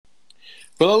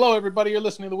Well, hello, everybody. You're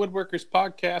listening to the Woodworkers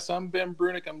Podcast. I'm Ben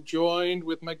Brunick. I'm joined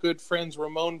with my good friends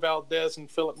Ramon Valdez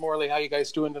and Philip Morley. How you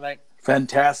guys doing tonight?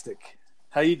 Fantastic.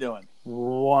 How you doing?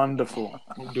 Wonderful.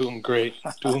 I'm doing great.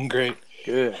 Doing great.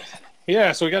 Good.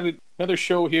 Yeah, so we got another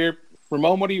show here.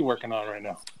 Ramon, what are you working on right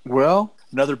now? Well,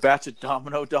 another batch of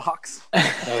domino docs.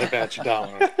 Another batch of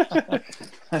dominoes.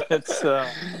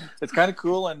 It's kind of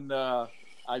cool, and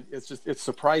it's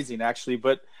surprising actually,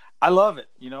 but I love it.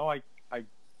 You know, I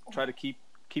try to keep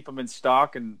them in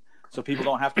stock, and so people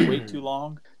don't have to wait too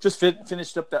long. Just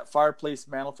finished up that fireplace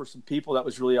mantle for some people. That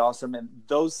was really awesome. And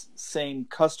those same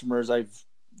customers, I've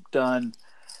done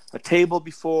a table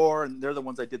before, and they're the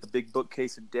ones I did the big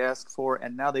bookcase and desk for,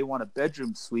 and now they want a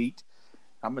bedroom suite.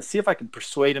 I'm gonna see if I can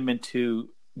persuade them into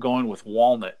going with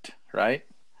walnut. Right?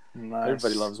 Nice.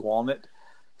 Everybody loves walnut.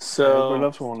 So everybody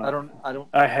loves walnut.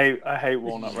 I hate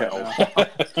walnut right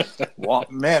now.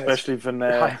 Man, especially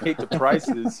veneer. I hate the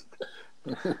prices.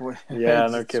 Yeah,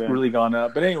 no kidding. It's really gone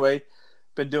up. But anyway,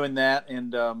 been doing that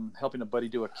and helping a buddy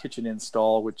do a kitchen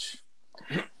install, which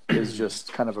is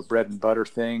just kind of a bread and butter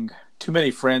thing. Too many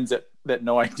friends that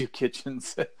know I do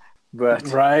kitchens, but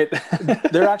right,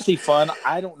 they're actually fun.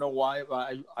 I don't know why.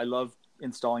 I love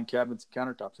installing cabinets and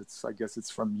countertops. I guess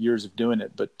it's from years of doing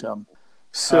it, but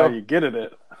so you get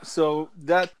it. So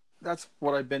that's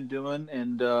what I've been doing,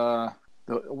 and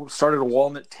started a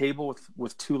walnut table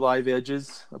with two live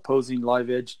edges, opposing live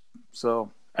edge. So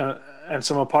and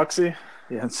some epoxy.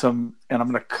 Yeah, and I'm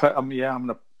gonna cut. I'm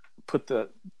gonna put the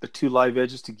two live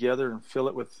edges together and fill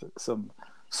it with some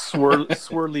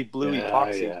swirly blue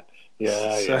epoxy.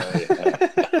 Yeah.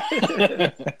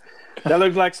 That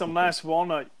looked like some nice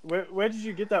walnut. Where did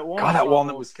you get that walnut? God, that from?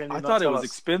 walnut was. I thought it was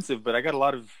expensive, but I got a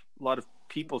lot of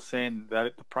people saying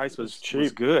that the price was cheap.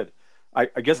 Was good. I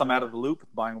guess I'm out of the loop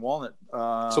with buying walnut.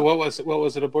 So what was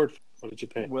it a board? What did you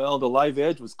pay? Well, the live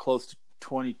edge was close to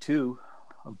 22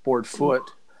 a board foot.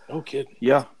 No kidding.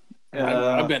 Yeah.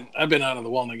 I've been out of the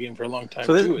walnut game for a long time.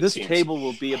 So this table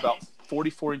will be about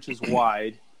 44 inches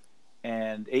wide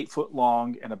and 8 foot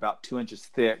long and about 2 inches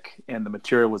thick, and the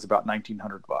material was about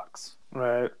 $1,900.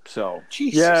 Right. So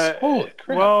Jesus, holy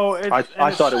crap! Well,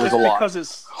 I thought it was a lot because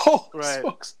it's right.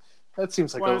 Smokes. That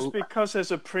seems like it's because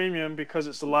it's a premium because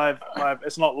it's a live.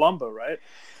 It's not lumber, right?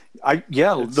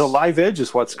 The live edge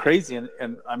is what's crazy,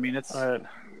 and I mean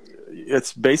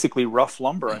it's basically rough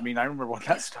lumber. I mean, I remember when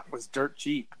that stuff was dirt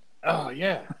cheap. Oh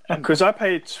yeah, because I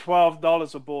paid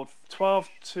 $12 a board, $12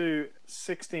 to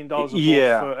 $16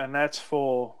 a board, and that's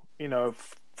for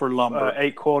for lumber,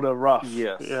 8/4 rough.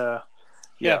 Yes.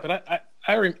 Yeah. But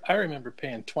I remember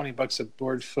paying $20 a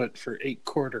board foot for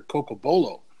 8/4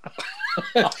 Cocobolo.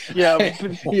 Yeah,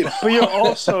 but you're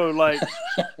also like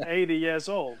 80 years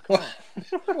old. Come on.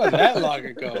 It wasn't that long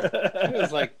ago. It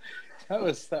was like that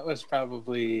was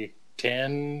probably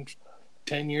 10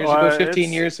 years ago,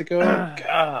 15 years ago.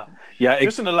 God. Yeah,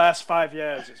 just in the last 5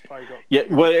 years, it's probably got. Yeah,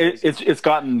 well, it's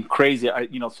gotten crazy.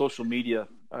 Social media.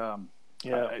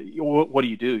 What do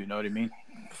you do? You know what I mean?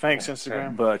 Thanks,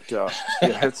 Instagram. But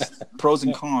it's pros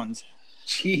and cons.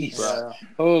 Jeez,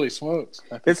 holy smokes!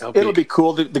 It'll be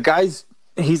cool. The guy's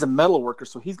he's a metal worker,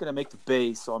 so he's going to make the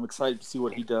base. So I'm excited to see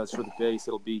what he does for the base.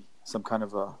 It'll be some kind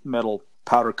of a metal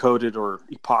powder coated or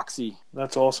epoxy.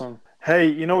 That's awesome. Hey,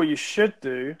 you know what you should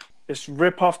do? Is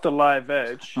rip off the live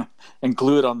edge and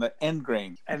glue it on the end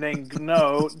grain, and then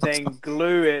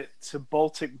glue it to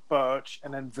Baltic birch,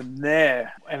 and then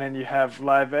veneer, and then you have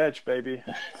live edge, baby.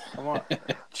 Come on,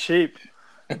 cheap.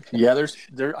 Yeah,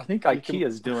 I think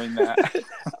IKEA's doing that.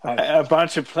 A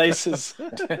bunch of places.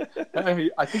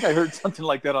 I think I heard something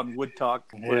like that on Wood Talk.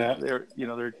 Where they're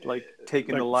like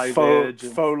taking the live edge,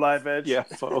 and, faux live edge. Yeah,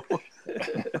 faux.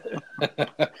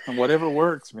 And whatever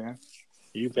works, man.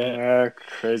 You bet.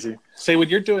 Crazy. Say when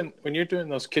you're doing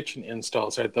those kitchen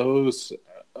installs, are those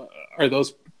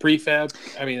prefab?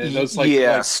 I mean, are those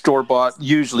like store bought,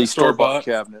 usually store bought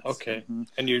cabinets. Okay, mm-hmm.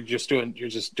 And you're just doing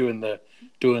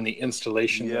the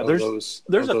installation of those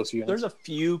units. There's a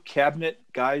few cabinet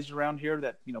guys around here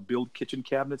that build kitchen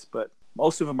cabinets, but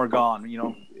most of them are gone.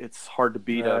 It's hard to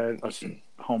beat a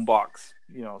home box,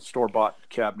 store bought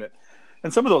cabinet.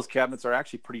 And some of those cabinets are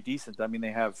actually pretty decent. I mean, they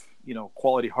have,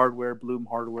 quality hardware, Bloom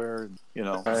hardware,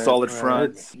 and, solid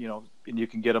fronts, and you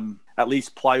can get them at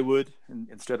least plywood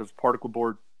instead of particle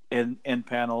board end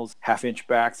panels, 1/2-inch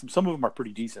backs. Some of them are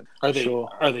pretty decent. Are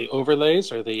they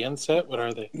overlays? Are they inset? What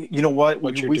are they? You know what?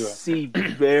 We see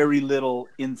very little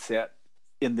inset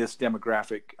in this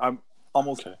demographic.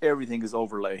 Almost everything is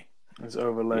overlay. It's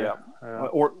overlay. Yeah. Yeah.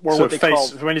 Or So what they call.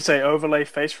 when you say overlay,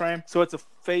 face frame. So it's a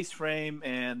face frame,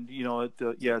 and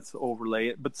it's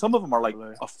overlay. But some of them are like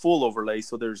Overlay. a full overlay,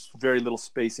 so there's very little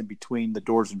space in between the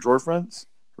doors and drawer fronts,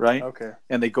 right? Okay.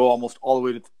 And they go almost all the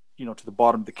way to the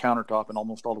bottom of the countertop and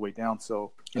almost all the way down.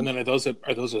 So. And then are those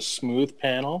a smooth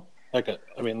panel, like a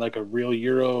real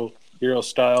Euro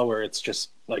style, where it's just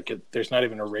like there's not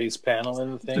even a raised panel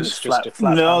in the thing. Just it's flat- just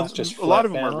flat panel. No, just a lot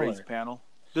of flat them are panel, raised or- panel.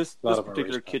 This lot of them are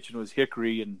particular raised panel. kitchen was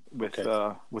hickory and with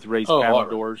raised Oh, panel all right.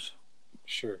 doors,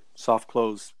 Sure. soft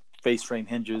close face frame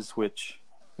hinges, which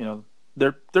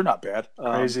they're not bad.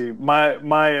 Crazy.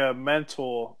 My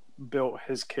mentor built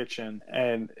his kitchen,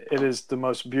 and it is the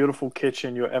most beautiful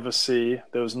kitchen you'll ever see.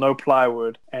 There was no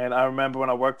plywood, and I remember when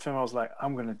I worked for him, I was like,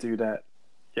 I'm gonna do that.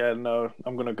 Yeah, no,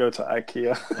 I'm gonna go to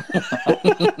IKEA.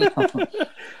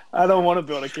 I don't want to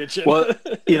build a kitchen. Well,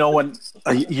 when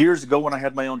years ago when I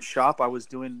had my own shop, I was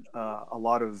doing a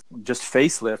lot of just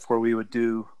facelift where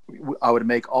I would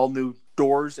make all new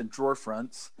doors and drawer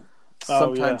fronts,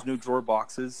 sometimes new drawer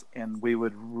boxes, and we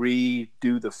would re-veneer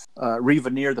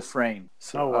the frame.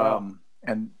 So, wow.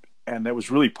 And that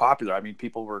was really popular. I mean,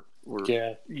 people were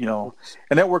Yeah. and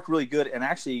that worked really good. And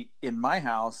actually, in my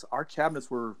house, our cabinets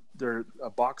they're a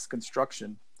box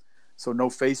construction, so no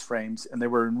face frames, and they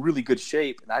were in really good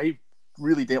shape. And I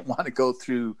really didn't want to go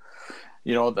through,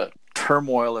 the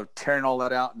turmoil of tearing all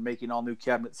that out and making all new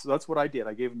cabinets. So that's what I did.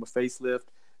 I gave them a facelift,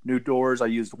 new doors. I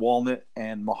used walnut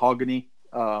and mahogany,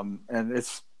 and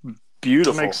it's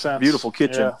beautiful. Makes sense. Beautiful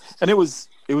kitchen, Yeah. and it was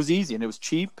easy, and it was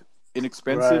cheap,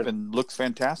 inexpensive, Right. and looks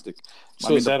fantastic.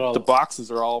 So is that all? The boxes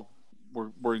are all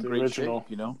were in The great original.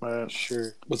 shape, Right.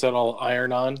 Sure. Was that all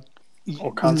iron on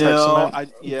Or contact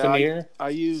cement? veneer? I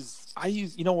use I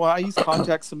use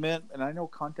contact cement, and I know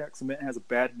contact cement has a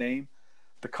bad name.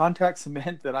 The contact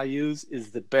cement that I use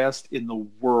is the best in the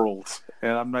world,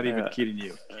 and I'm not even kidding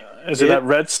you. Is it that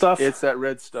red stuff? It's that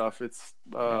red stuff. It's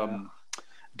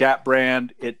DAP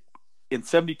brand. In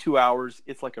 72 hours,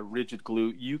 it's like a rigid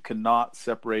glue. You cannot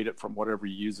separate it from whatever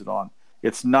you use it on.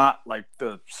 It's not like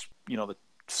the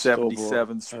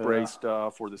 77 spray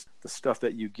stuff or the stuff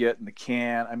that you get in the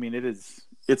can. I mean,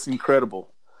 it's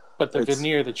incredible. But the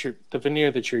veneer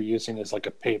that you're using is like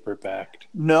a paper backed.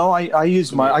 No, I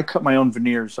I cut my own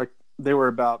veneers. They were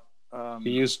about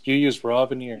You use raw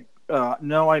veneer.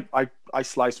 no, I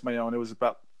sliced my own. It was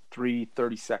about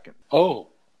 3/32. Oh,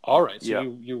 all right. So Yeah.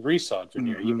 you resawed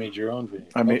veneer. Mm-hmm. You made your own veneer.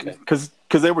 I mean, okay. because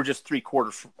they were just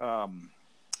 3/4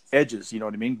 edges. You know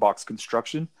what I mean? Box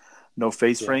construction, no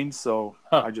face frames. So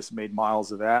I just made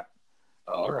miles of that.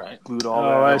 All right. Glued all Oh,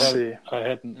 that. I on. see. I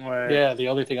hadn't. Right. Yeah, the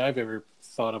only thing I've ever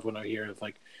thought of when I hear of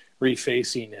like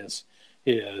refacing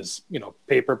is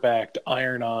paper backed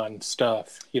iron on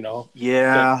stuff.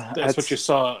 Yeah, that's what you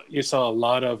saw. You saw a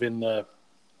lot of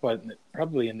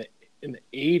probably in the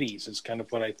 80s is kind of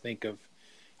what I think of.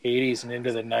 80s and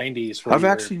into the 90s. I've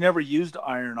actually never used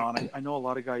iron on. I know a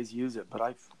lot of guys use it, but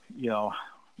a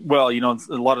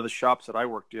lot of the shops that I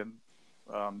worked in,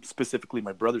 specifically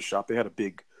my brother's shop, they had a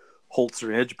big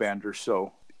Holzer edge bander,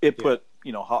 so it put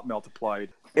hot melt applied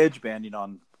edge banding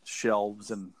on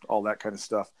shelves and all that kind of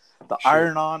stuff. The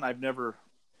iron on,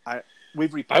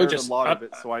 we've repaired a lot of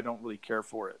it, so I don't really care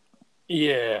for it.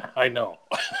 Yeah, I know.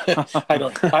 I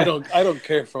don't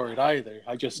care for it either.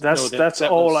 I just know that's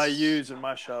all I use in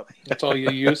my shop. That's all you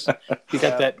use. You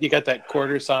got that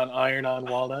quarter sawn iron on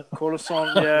walnut. Quarter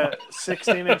sawn,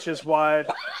 16 inches wide.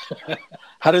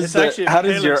 How does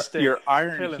your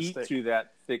iron Peel and heat stick. through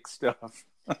that thick stuff?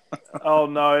 Oh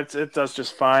no, it does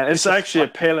just fine. It's actually a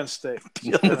peel and stick.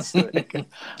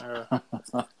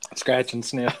 Scratch and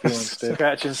sniff, peel and stick.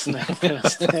 Scratch and sniff. Peel and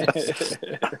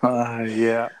stick.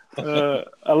 Yeah.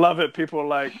 I love it. People are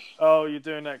like, "Oh, you're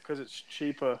doing that because it's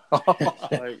cheaper."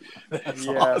 Like,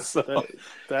 awesome.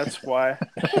 That's why.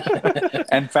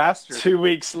 And faster. 2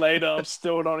 weeks later, I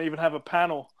still don't even have a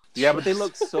panel. Yeah, but they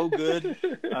look so good.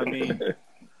 I mean,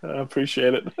 I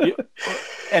appreciate it.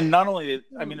 and not only, it's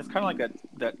kind of like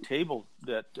that table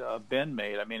that Ben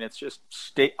made. I mean, it's just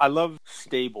I love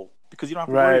stable because you don't have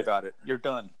to worry about it. You're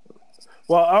done.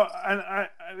 Well, a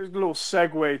little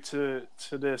segue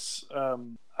to this.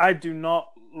 I do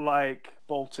not like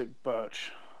Baltic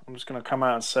birch. I'm just gonna come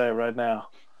out and say it right now.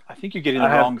 I think you're getting the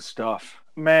wrong stuff.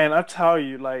 Man, I tell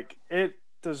you, like it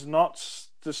does not.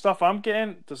 The stuff I'm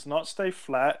getting does not stay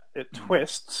flat. It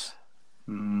twists.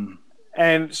 Mm.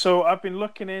 And so I've been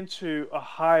looking into a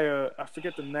higher, I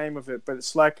forget the name of it, but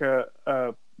it's like a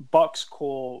box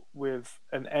core with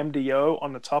an MDO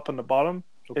on the top and the bottom.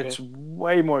 Okay. It's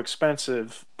way more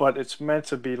expensive, but it's meant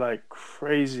to be like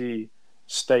crazy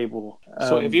stable.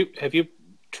 So have you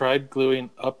tried gluing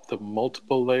up the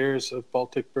multiple layers of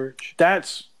Baltic birch?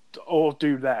 Or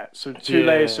do that. So 2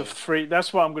 layers of 3.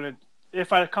 That's what I'm gonna.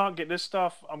 If I can't get this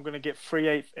stuff, I'm gonna get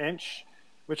 3/8 inch,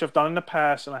 which I've done in the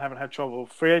past and I haven't had trouble.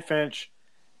 3/8 inch,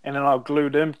 and then I'll glue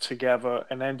them together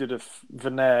and then do the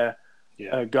veneer.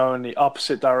 Go in the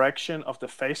opposite direction of the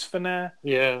face veneer.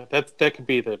 Yeah, that could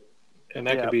be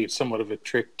could be somewhat of a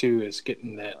trick too, is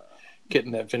getting that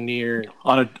veneer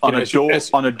on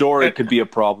a door. It could be a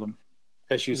problem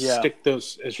as you stick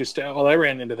those. Well, I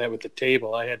ran into that with the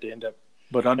table. I ended up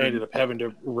having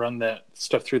to run that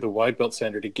stuff through the wide belt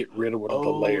sander to get rid of one of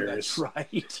the layers. That's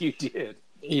right, you did.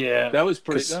 Yeah, that was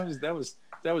pretty. That was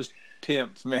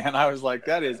pimped, man. I was like,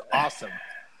 that is awesome.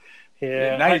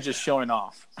 Yeah, now you're just showing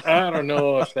off. I don't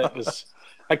know if that was.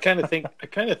 I kind of think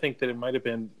that it might have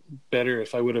been better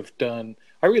if I would have done.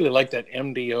 I really like that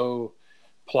MDO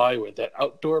plywood, that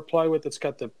outdoor plywood that's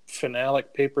got the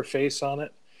phenolic paper face on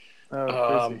it.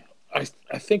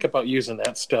 I think about using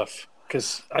that stuff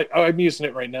because I'm using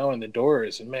it right now in the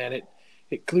doors, and man,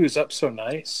 it glues up so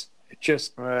nice. It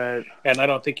just right, and I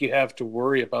don't think you have to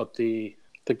worry about the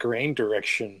grain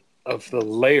direction of the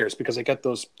layers because I got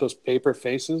those paper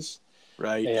faces.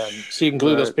 Right. And so you can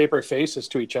glue those paper faces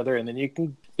to each other, and then you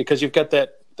can, because you've got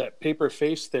that paper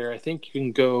face there, I think you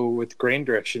can go with grain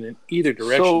direction in either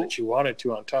direction that you wanted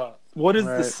to on top. What is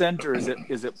the center? Is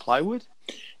it plywood?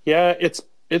 Yeah,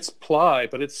 it's ply,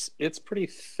 but it's pretty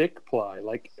thick ply,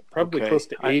 like probably close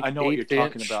to 8. I know what you're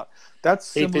talking about. That's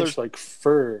similar, 8-inch like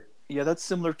fir. Yeah, that's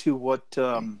similar to what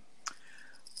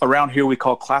around here we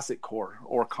call classic core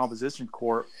or composition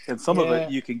core, and some of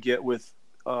it you can get with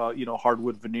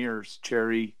hardwood veneers,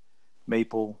 cherry,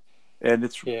 maple, and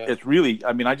it's really.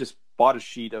 I mean, I just bought a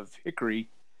sheet of hickory.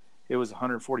 It was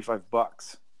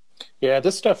 $145. Yeah,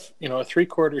 this stuff, a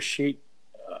 3/4 sheet,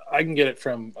 I can get it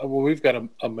from. Well, we've got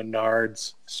a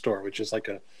Menards store, which is like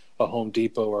a Home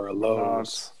Depot or a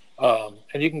Lowe's,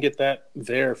 and you can get that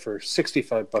there for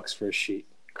 $65 for a sheet.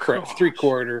 Correct,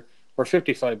 3/4 or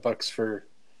 $55 for,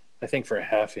 I think, for a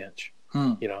 1/2 inch.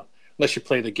 Unless you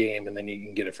play the game, and then you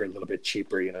can get it for a little bit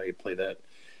cheaper. You play that.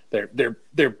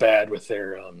 They're bad with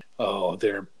their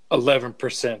they're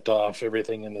 11% off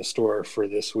everything in the store for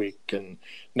this week, and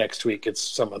next week it's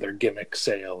some other gimmick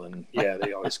sale, and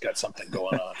they always got something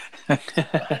going on.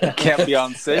 It can't be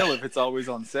on sale if it's always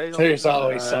on sale. There's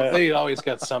always something. They always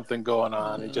got something going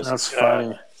on. It just that's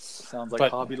funny. Sounds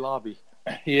like Hobby Lobby.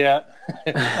 Yeah,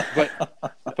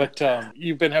 but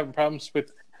you've been having problems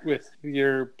with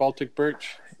your Baltic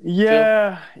birch.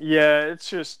 Yeah, it's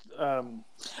just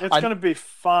it's going to be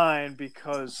fine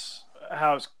because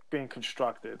how it's being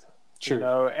constructed.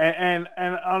 Sure. And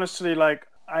honestly, like,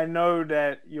 I know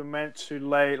that you're meant to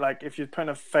lay, like, if you're putting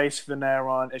a face veneer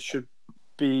on, it should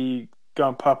be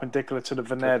going perpendicular to the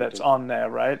veneer that's on there,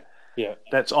 right? Yeah.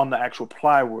 That's on the actual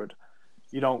plywood.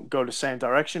 You don't go the same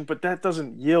direction, but that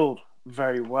doesn't yield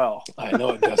very well. I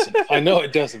know it doesn't.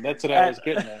 That's what I was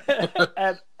getting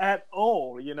at. at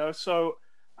all, So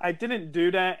I didn't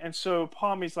do that, and so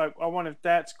part of me's like, I wonder if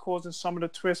that's causing some of the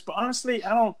twist. But honestly,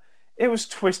 it was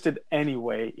twisted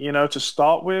anyway, to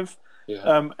start with.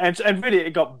 Yeah. And really,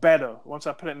 it got better once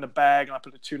I put it in the bag and I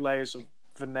put the 2 layers of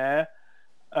veneer.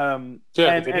 The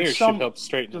veneer should help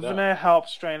straighten it out. The veneer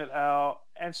helps straighten it out,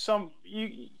 and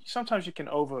sometimes you can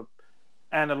over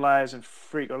analyze and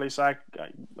freak, or at least I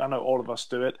know all of us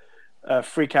do it,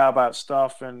 freak out about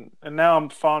stuff, and now I'm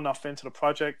far enough into the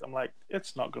project, I'm like,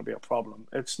 it's not going to be a problem.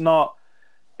 It's not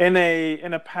in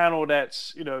a panel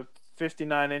that's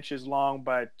 59 inches long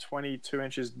by 22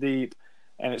 inches deep,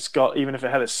 and it's got, even if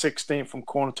it had a 16th from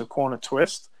corner to corner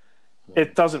twist,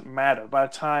 it doesn't matter. By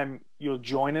the time you're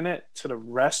joining it to the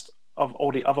rest of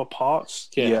all the other parts,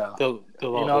 they'll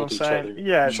all hold each other.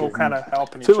 Yeah, it's all kind of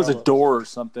helping each other. If it was a door or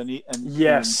something,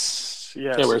 yes,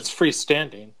 yeah, where it's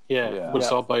freestanding, but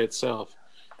it's all by itself.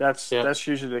 That's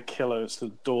usually the killer. It's the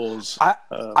doors.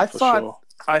 I thought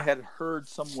I had heard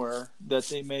somewhere that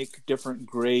they make different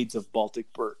grades of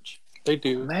Baltic birch. They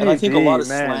do. Maybe, and I think a lot of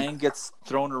slang gets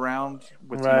thrown around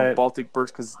with Baltic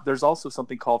birch, because there's also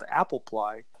something called apple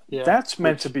ply. Yeah, that's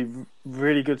meant to be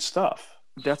really good stuff.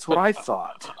 That's what I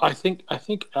thought. I think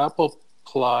apple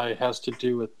ply has to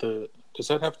do with does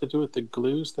that have to do with the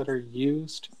glues that are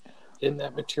used in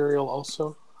that material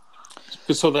also?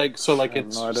 So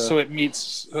it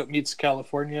meets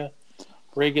California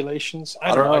regulations.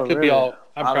 I don't know. I could be all.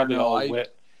 I'm probably all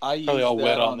wet. I used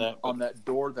wet on that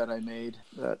door that I made.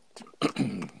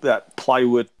 That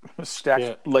plywood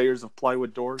stacked layers of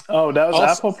plywood doors. Oh, that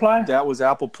was apple ply. That was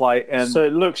apple ply, and so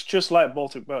it looks just like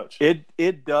Baltic birch.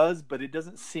 It does, but it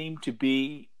doesn't seem to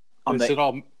be.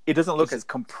 It doesn't look as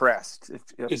compressed.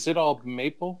 Is it all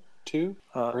maple? too?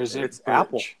 Or is it it's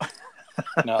Apple.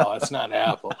 No, it's not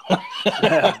Apple.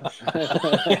 Yeah.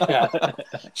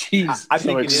 Jeez, I So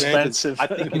think it is expensive. I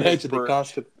think it is imagine the Birch.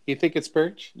 cost of. You think it's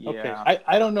Birch? Yeah. Okay,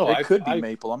 I don't know. It could be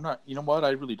maple. I'm not. You know what? I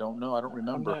really don't know. I don't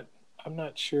remember. I'm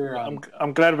not sure. I'm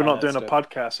glad we're on not that doing a stuff.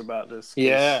 podcast about this. 'Cause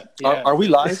Yeah. Are we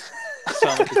live?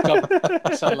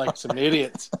 Sound like some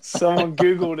idiots. Someone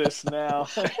Google this now.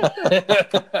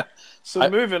 So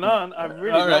moving on, I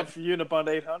really all right. love Unibond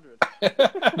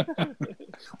 800.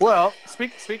 Well,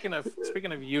 speaking of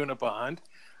Unibond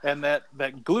and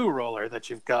that glue roller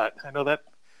that you've got, I know that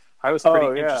I was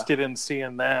pretty interested in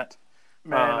seeing that.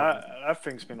 Man, that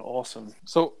thing's been awesome.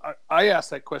 So I asked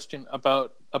that question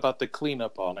about the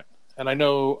cleanup on it, and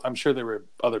I'm sure there were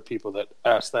other people that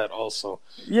asked that also.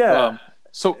 Yeah.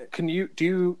 So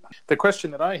the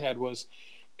question that I had was,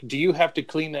 do you have to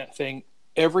clean that thing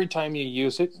every time you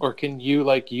use it, or can you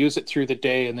like use it through the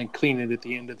day and then clean it at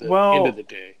the end of the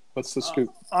day? What's the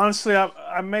scoop? Honestly,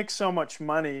 I make so much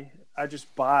money. I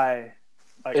just buy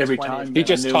like Every 20 time. of You them.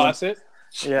 just toss it?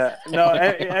 Yeah. No,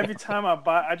 every time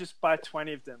I just buy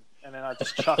 20 of them and then I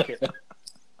just chuck it.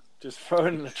 Just throw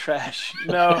it in the trash.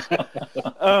 No.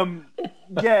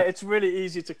 Yeah, it's really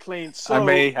easy to clean. So I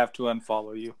may have to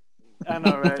unfollow you. I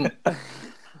know, right?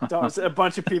 A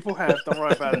bunch of people have. Don't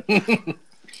worry about it.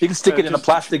 You can stick it in a just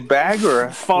plastic bag or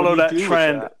Follow what do that you do with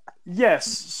trend. that? Yes.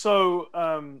 So,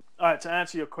 all right, to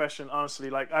answer your question, honestly,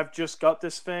 like I've just got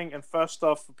this thing, and first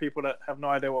off, for people that have no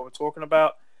idea what we're talking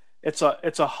about, it's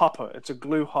a hopper. It's a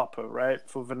glue hopper, right,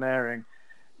 for veneering,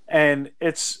 and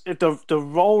the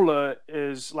roller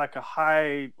is like a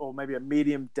high or maybe a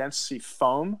medium density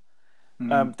foam.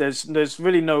 There's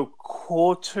really no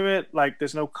core to it. Like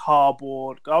there's no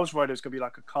cardboard. I was worried it was gonna be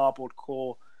like a cardboard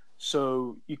core,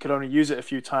 so you could only use it a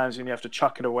few times and you have to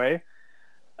chuck it away.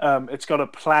 It's got a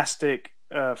plastic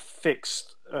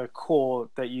fixed core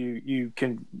that you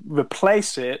can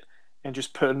replace it and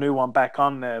just put a new one back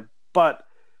on there. But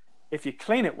if you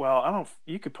clean it well,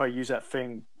 you could probably use that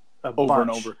thing Over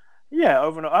and over. Yeah,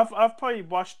 over and over.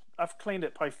 I've cleaned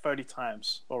it probably 30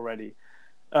 times already.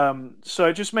 So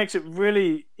it just makes it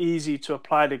really easy to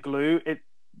apply the glue.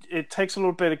 It takes a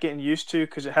little bit of getting used to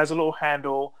because it has a little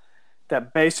handle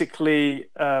that basically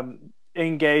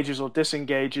engages or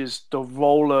disengages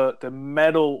the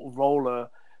metal roller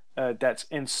that's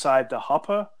inside the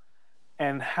hopper.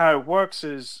 And how it works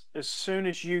is as soon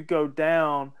as you go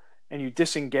down and you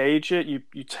disengage it,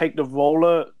 you take the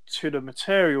roller to the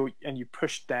material and you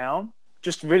push down.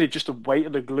 Just the weight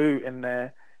of the glue in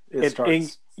there. It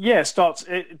starts.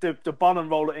 The bottom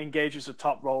roller engages the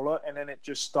top roller, and then it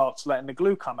just starts letting the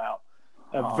glue come out.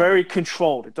 Very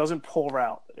controlled. It doesn't pour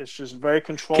out. It's just very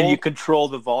controlled. Can you control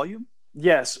the volume?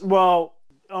 Yes. Well,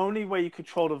 only way you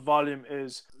control the volume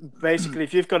is basically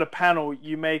if you've got a panel,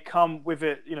 you may come with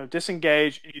it,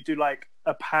 disengage, and you do like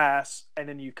a pass, and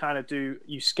then you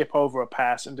skip over a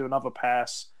pass and do another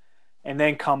pass, and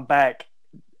then come back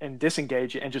and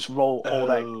disengage it and just roll all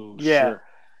that. Yeah. Sure.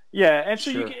 Yeah, and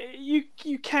so Sure.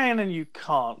 you can and you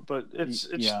can't, but it's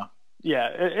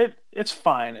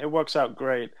fine. It works out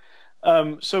great.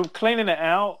 So cleaning it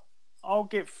out, I'll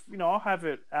have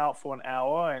it out for an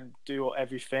hour and do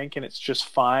everything, and it's just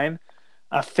fine.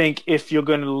 I think if you're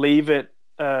going to leave it,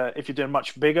 if you're doing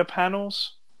much bigger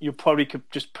panels, you probably could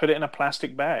just put it in a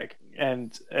plastic bag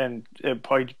and it'd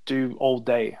probably do all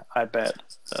day, I bet.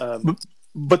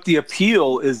 But the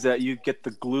appeal is that you get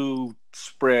the glue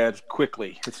spread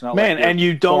quickly. It's not like and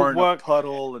you don't pouring a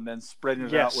puddle and then spreading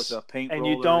it out with a paint roller.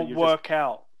 And you don't work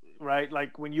out, right?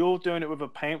 Like when you're doing it with a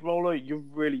paint roller, you're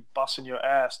really busting your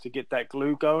ass to get that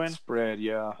glue going. Spread,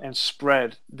 yeah. And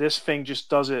spread. This thing just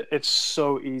does it. It's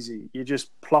so easy. You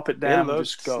just plop it down and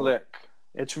just go. Slick.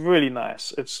 It's really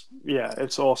nice. It's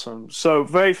awesome. So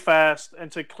very fast, and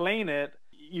to clean it,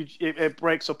 it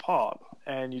breaks apart.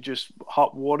 And you just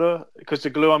hot water, because the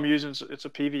glue I'm using, it's a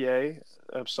PVA,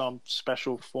 some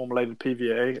special formulated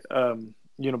PVA,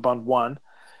 Unibond 1,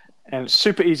 and it's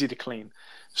super easy to clean.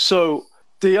 So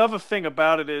the other thing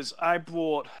about it is I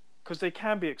bought, because they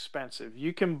can be expensive,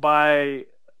 you can buy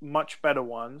much better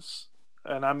ones,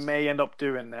 and I may end up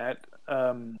doing that.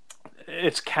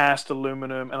 It's cast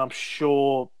aluminum, and I'm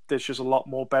sure there's just a lot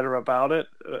more better about it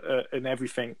and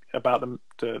everything about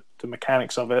the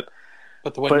mechanics of it.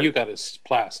 But the one you got is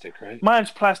plastic, right? Mine's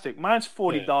plastic. Mine's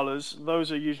 $40. Yeah.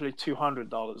 Those are usually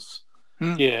 $200.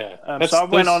 Yeah. So I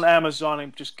went on Amazon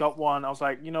and just got one. I was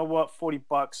like, you know what,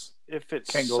 $40. If it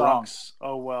Can't go wrong.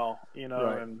 Oh well,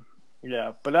 Right. And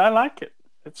yeah. But I like it.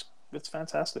 It's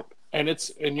fantastic. And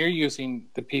you're using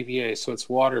the PVA, so it's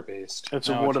water based. It's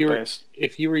water based.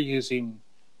 If you were using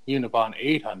Unibond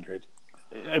 800,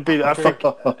 I think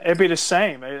it'd be the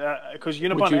same because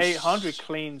Unibond you 800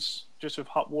 cleans just with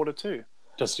hot water too.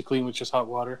 Just to clean with just hot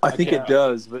water? I think it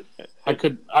does, but I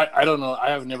don't know. I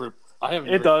haven't never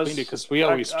It does. cleaned it because we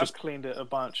always I've cleaned it a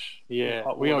bunch. yeah,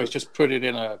 hot we water. always just put it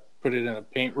in a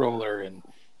paint roller and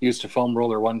used a foam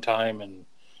roller one time, and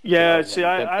Yeah, you know, see,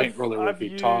 that I've paint roller would I've be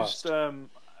used tossed. I've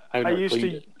I never used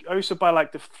cleaned to it. I used to buy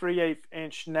like the 3/8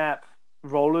 inch nap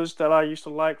rollers that I used to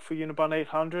like for Unibond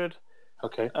 800.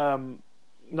 Okay.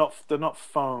 They're not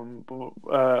foam,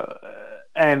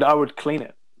 and I would clean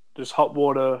it. Just hot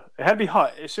water. It had to be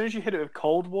hot. As soon as you hit it with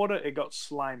cold water, it got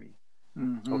slimy.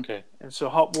 Okay. And so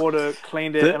hot water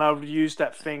cleaned it, and I would use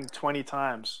that thing 20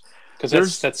 times.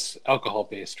 Because that's alcohol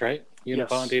based, right?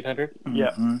 Unibond Yes. 800.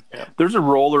 Yeah. there's a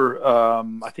roller.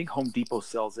 I think Home Depot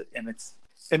sells it, and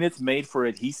it's made for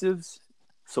adhesives,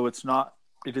 so it's not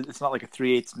like a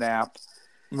 3/8 nap.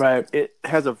 Right. It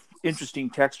has a interesting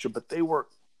texture, but they work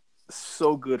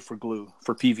so good for glue,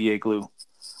 for PVA glue.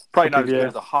 Probably not as PVA. good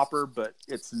as a hopper, but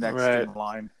it's next Right. in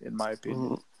line, in my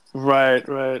opinion. Right.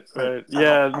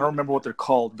 Yeah. I don't remember what they're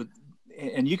called, but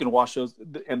and you can wash those,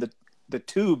 and the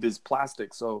tube is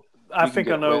plastic, so I you can think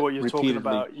I get know wet what you're talking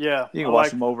repeatedly. about. Yeah. You can wash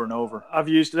them over and over. I've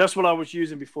used that's what I was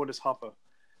using before this hopper.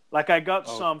 Like I got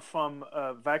Oh. some from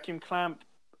Vacuum Clamp,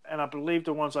 and I believe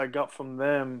the ones I got from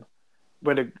them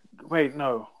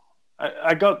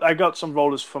I got some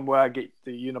rollers from where I get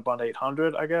the Unibond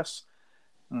 800, I guess.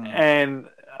 And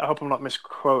I hope I'm not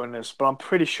misquoting this, but I'm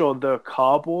pretty sure they're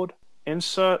cardboard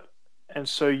insert, and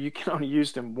so you can only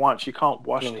use them once. You can't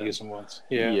wash You only them. use them once.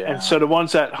 Yeah. And so the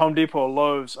ones at Home Depot or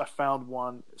Lowe's, I found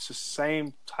one. It's the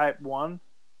same type one,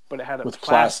 but it had a With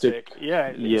plastic. plastic.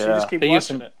 Yeah. So you Yeah. just keep They use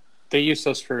washing them. it. They use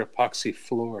those for epoxy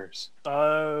floors.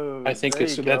 Oh, I think there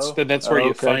that's you that's go. that's where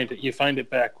you Okay. find it. You find it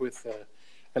back with,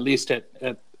 at least at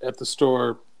the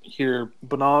store here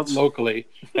Bernard's. locally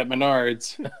at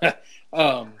Menards.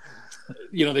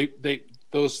 You know, they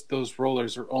those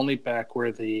rollers are only back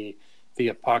where the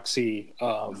epoxy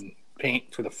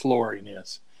paint for the flooring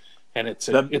is, and it's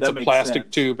a That makes plastic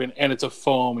sense. tube, and it's a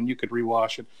foam, and you could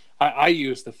rewash it. I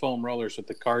use the foam rollers with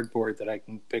the cardboard that I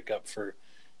can pick up for,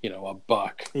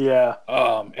 $1. Yeah.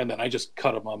 And then I just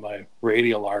cut them on my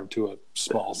radial arm to a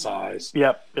small size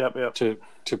Yep. to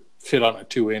fit on a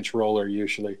 2-inch roller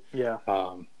usually. Yeah.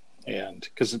 And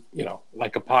because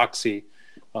like epoxy,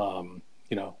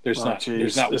 there's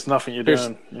there's nothing you're there's-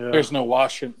 doing. Yeah. there's no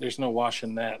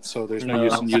washing that, so there's no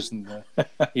use in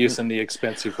using the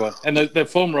expensive one. And the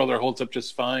foam roller holds up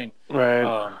just fine. Right.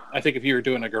 I think if you were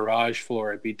doing a garage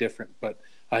floor, it'd be different, but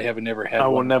I have never had I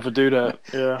will one. never do that.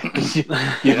 Yeah.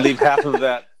 You'd leave half of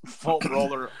that foam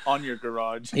roller on your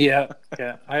garage, Yeah.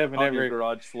 I haven't on your ever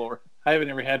garage floor.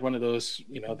 had one of those,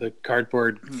 the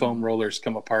cardboard foam rollers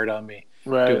come apart on me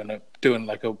Right. doing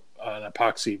like an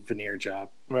epoxy veneer job.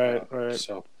 Right.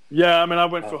 So Yeah, I mean, I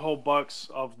went for whole box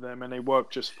of them, and they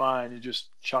work just fine. You just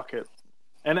chuck it,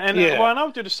 and Yeah. well, and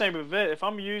I'll do the same with it. If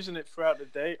I'm using it throughout the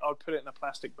day, I'll put it in a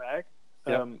plastic bag,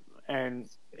 Yep. and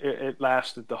it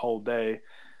lasted the whole day.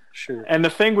 sure. And the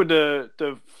thing with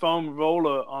the foam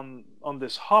roller on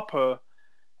this hopper,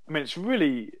 I mean, it's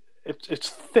really it's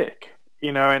thick,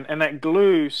 and that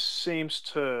glue seems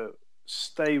to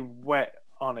stay wet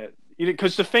on it.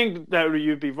 Because the thing that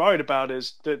you'd be worried about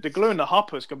is the glue in the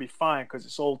hopper is going to be fine because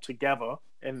it's all together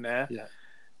in there. Yeah.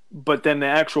 But then the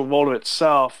actual roller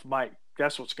itself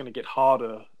that's what's going to get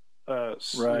harder,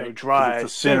 dry.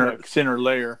 It's a thinner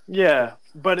layer. Yeah,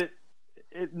 but it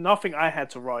nothing I had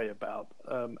to worry about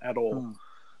at all.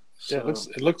 Yeah,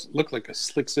 it looked like a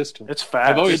slick system. It's fast.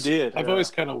 I've always Yeah.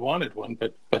 always kind of wanted one,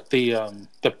 but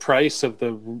the price of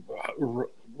the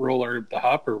roller, the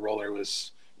hopper roller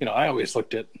was, I always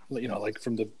looked at, like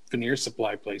from the veneer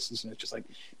supply places, and it's just like,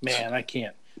 man, I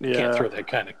can't throw that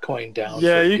kind of coin down.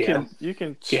 Yeah, for you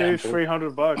can save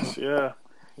 $300. Yeah.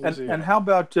 And how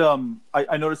about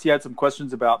I noticed you had some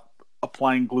questions about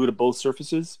applying glue to both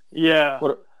surfaces. Yeah.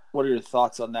 What are your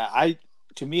thoughts on that?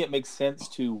 To me, it makes sense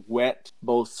to wet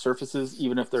both surfaces,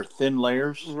 even if they're thin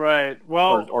layers. Right.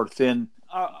 Well, or thin.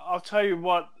 I'll tell you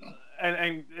what,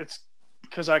 and it's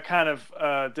because I kind of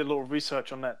did a little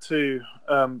research on that too.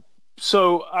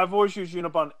 So I've always used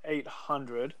Unibond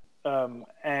 800,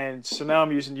 and so now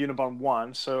I'm using Unibond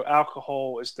 1. So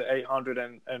alcohol is the 800,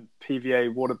 and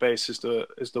PVA water base is the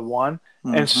 1.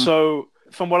 Mm-hmm. And so,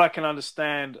 from what I can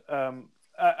understand,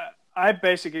 I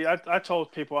basically I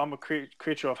told people I'm a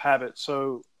creature of habit.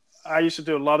 So I used to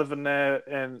do a lot of veneer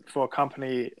for a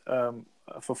company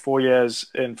for 4 years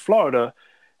in Florida,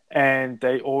 and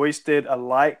they always did a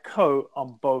light coat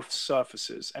on both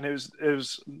surfaces. And it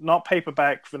was not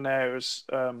paperback veneer, it was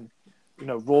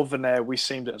raw veneer, we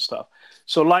seamed it and stuff.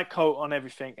 So light coat on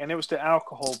everything, and it was the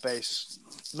alcohol base.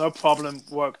 No problem,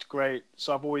 worked great.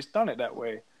 So I've always done it that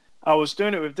way. I was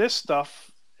doing it with this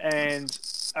stuff, and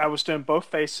I was doing both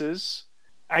faces.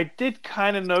 I did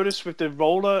kind of notice with the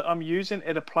roller I'm using,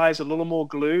 it applies a little more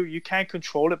glue. You can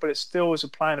control it, but it still is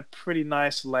applying a pretty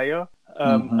nice layer.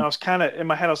 I was kind of, in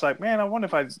my head, I was like, man, I wonder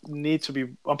if I need to be,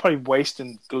 I'm probably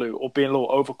wasting glue or being a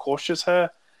little overcautious here.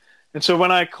 And so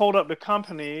when I called up the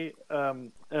company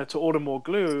to order more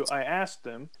glue, I asked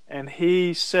him, and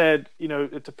he said,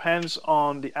 it depends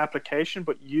on the application,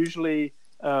 but usually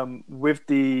with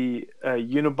the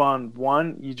Unibond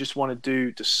 1, you just want to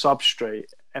do the substrate.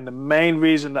 And the main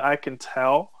reason that I can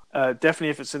tell, definitely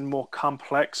if it's in more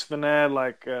complex veneer,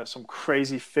 like some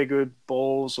crazy figured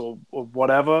balls or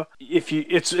whatever,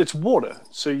 it's water.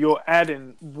 So you're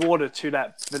adding water to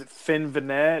that thin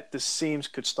veneer. The seams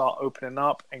could start opening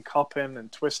up and cupping and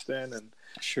twisting and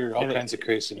all kinds of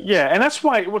craziness. Yeah, and that's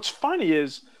why what's funny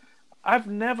is I've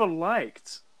never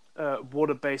liked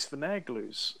water-based veneer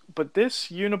glues, but this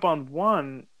Unibond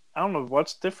 1, I don't know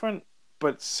what's different,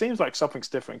 but it seems like something's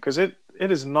different because it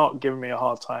is not giving me a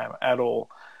hard time at all.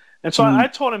 And so I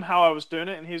told him how I was doing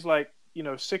it, and he's like,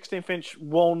 16th-inch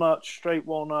walnut, straight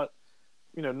walnut,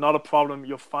 not a problem.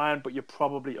 You're fine, but you're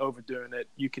probably overdoing it.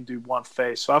 You can do one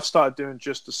face. So I've started doing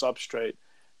just the substrate.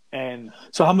 And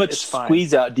so how much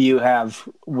squeeze out do you have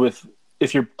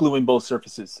if you're gluing both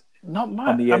surfaces? Not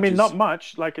much. I mean, not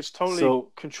much. Like, it's totally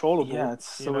controllable. Yeah, it's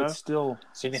still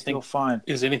fine.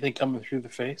 Is anything coming through the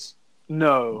face?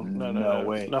 No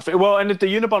way. Nothing. Well, and the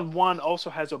Unibond 1 also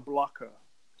has a blocker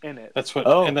in it. That's what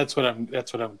I'm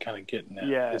kind of getting at.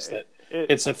 Yeah, is that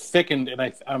it's a thickened,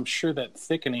 and I'm sure that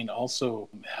thickening also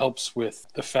helps with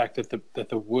the fact that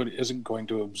the wood isn't going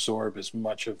to absorb as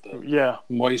much of the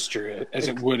moisture as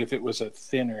it would if it was a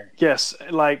thinner. Yes,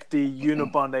 like the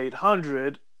Unibond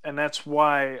 800. And that's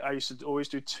why I used to always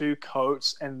do 2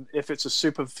 coats. And if it's a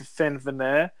super thin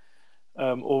veneer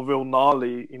or real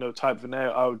gnarly, type veneer,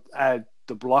 I would add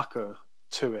the blocker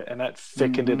to it, and that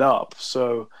thickened it up.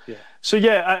 So, I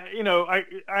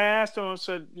asked him, I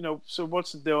said, so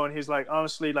what's the deal? And he's like,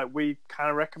 honestly, like, we kind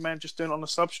of recommend just doing it on the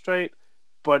substrate,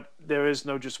 but there is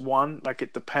no just one. Like,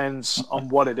 it depends on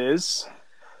what it is.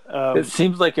 It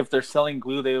seems like if they're selling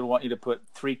glue, they would want you to put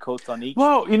 3 coats on each.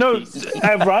 Well,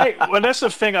 right. Well, that's the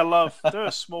thing I love. They're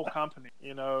a small company,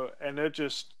 and you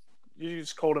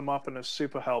just call them up and they're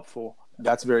super helpful.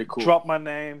 That's very cool. Drop my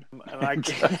name, and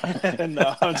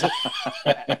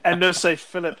and they'll say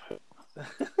Philip.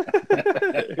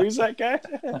 Who's that guy?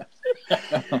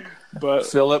 But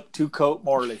Philip 2-Coat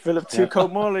Morley. Philip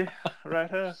 2-Coat Morley, right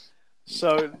here.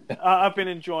 So I've been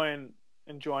enjoying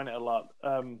it a lot.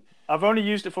 I've only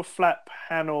used it for flat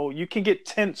panel. You can get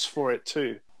tints for it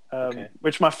too,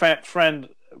 which my friend,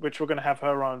 which we're going to have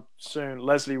her on soon,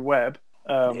 Leslie Webb.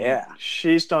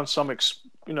 She's done some,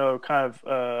 kind of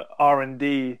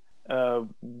R&D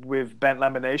with bent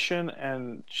lamination,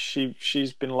 and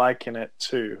she's been liking it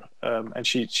too. And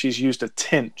she's used a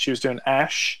tint. She was doing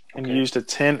ash and used a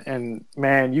tint, and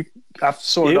man, I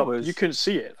saw it up. You couldn't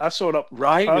see it. I saw it up.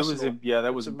 Right, personal.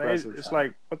 That was amazing. It's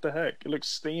like, what the heck? It looks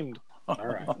steamed. All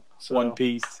right, so, one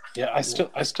piece. Yeah, I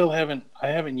still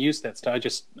haven't used that stuff.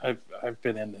 I've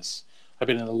been in the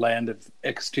land of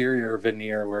exterior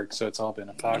veneer work, so it's all been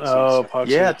epoxy. Oh, epoxy.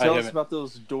 Yeah, tell us about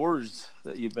those doors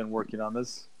that you've been working on.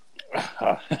 This.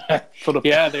 The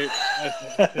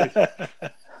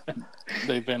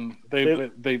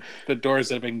doors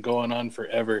have been going on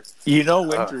forever.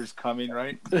 Winter's coming,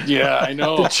 right? Yeah, I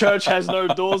know. The church has no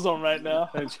doors on right now.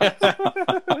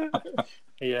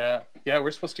 Yeah,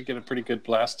 we're supposed to get a pretty good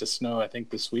blast of snow, I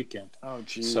think, this weekend. Oh,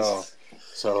 jeez.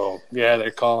 So yeah, they're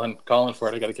calling for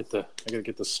it. I gotta get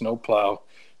the snow plow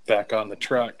back on the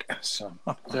truck. So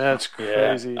that's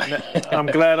crazy. Yeah. I'm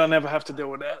glad I never have to deal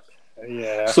with that.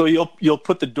 Yeah. So you'll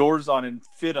put the doors on and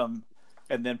fit them,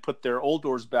 and then put their old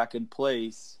doors back in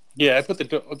place. Yeah, I put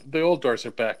the old doors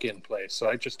are back in place. So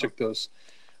I just took those.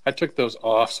 I took those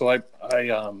off. So I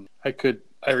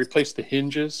replaced the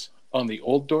hinges on the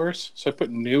old doors. So I put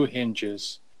new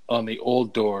hinges on the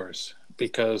old doors,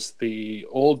 because the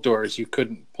old doors you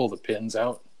couldn't pull the pins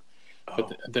out,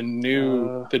 but the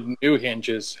new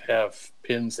hinges have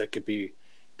pins that could be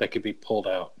pulled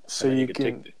out. So you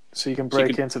can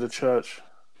break into the church.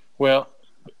 Well,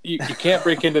 you can't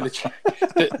break into the church.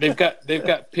 They've got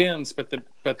pins, but the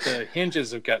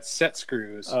hinges have got set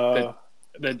screws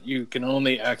that you can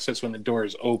only access when the door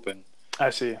is open.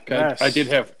 I see. Nice. I did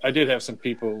have some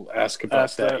people ask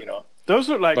about that. Those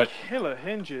look like killer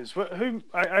hinges.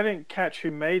 I didn't catch who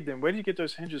made them. Where did you get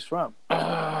those hinges from?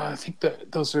 I think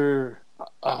that those are.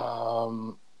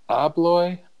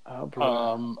 Abloy, Oh,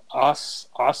 bro.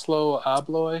 Oslo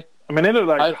Abloy. I mean, they look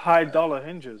like I, high dollar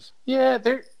hinges. yeah,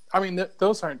 they're. I mean,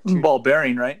 those aren't too. Ball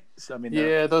bearing, right? So I mean,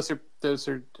 they're Yeah, those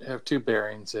are have two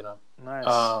bearings in them.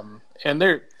 Nice. And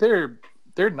they're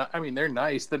not. I mean, they're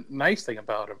nice. The nice thing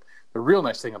about them, the real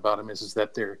nice thing about them is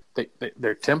that they're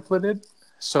templated,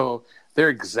 so they're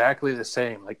exactly the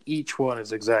same. Like each one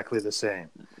is exactly the same.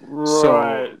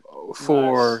 Right.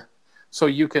 So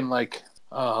you can like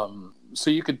so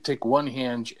you could take one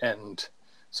hinge and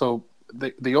so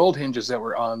the old hinges that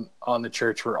were on the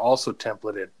church were also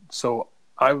templated. So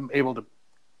I'm able to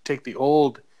take the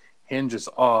old hinges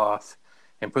off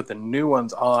and put the new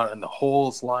ones on, and the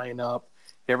holes line up.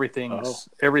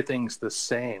 Everything's the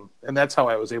same, and that's how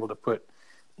I was able to put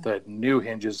the new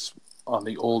hinges on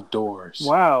the old doors.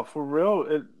 Wow, for real?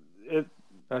 It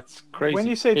that's crazy. When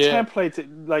you say Yeah.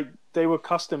 template, like they were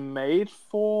custom made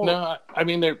for? No, I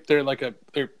mean they're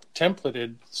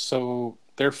templated, so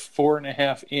they're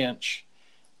 4.5 inch,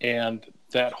 and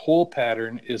that hole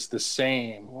pattern is the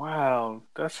same. Wow,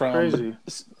 that's From- crazy.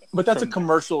 But that's a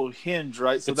commercial hinge,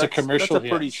 right? So It's a commercial That's a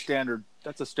pretty hinge. standard.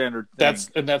 That's a standard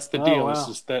thing. That's the Oh, deal. wow.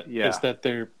 Is that Yeah. is that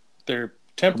they're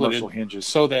Commercial templated hinges.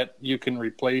 so that you can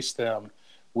replace them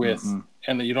with, Mhm.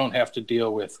 and that you don't have to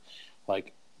deal with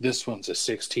like this one's a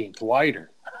 16th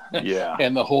wider, Yeah.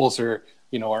 and the holes are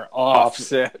are off.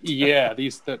 Offset. Yeah,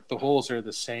 the holes are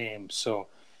the same. So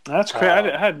That's crazy.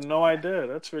 I had no idea.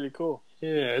 That's really cool.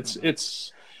 yeah,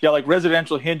 it's Yeah, like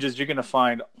residential hinges, you're going to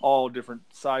find all different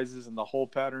sizes, and the hole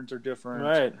patterns are different,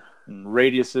 Right. and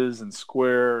radiuses and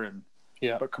square, and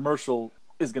yeah. but commercial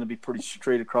is going to be pretty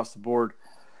straight across the board.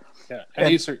 Yeah, and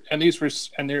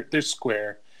they're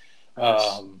square. Nice.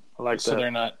 I like So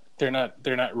that. they're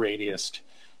not radiused.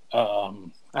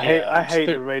 I hate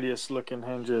they're- the radius looking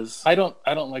hinges. I don't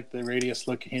like the radius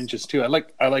look hinges too. I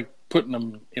like putting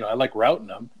them. I like routing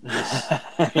them.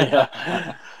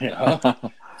 Yeah.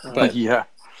 But Yeah.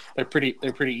 they're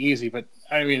pretty easy. But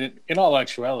I mean, in all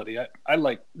actuality, I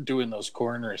like doing those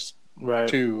corners Right.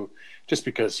 too, just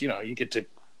because you get to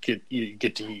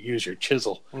use your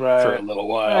chisel Right. for a little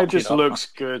while. It just looks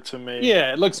good to me.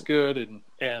 Yeah, it looks good,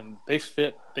 and they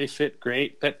fit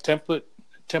great. That template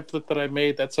that I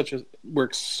made,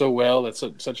 works so well. That's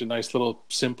such a nice little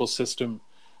simple system.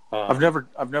 I've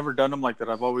never done them like that.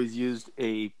 I've always used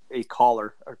a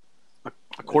collar, a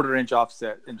 1/4 inch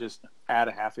offset, and just add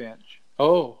a 1/2 inch.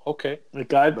 Oh, okay. The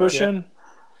guide bushing.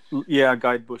 Yeah,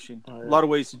 guide bushing. Oh, yeah. A lot of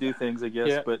ways to do things, I guess.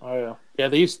 Yeah. But Oh yeah. Yeah,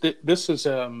 this is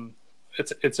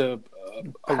it's a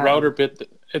router bit.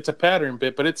 It's a pattern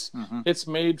bit, but it's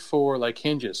made for like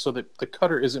hinges, so that the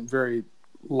cutter isn't very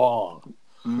long,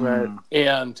 Right.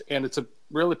 and it's a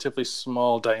relatively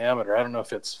small diameter. I don't know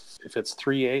if it's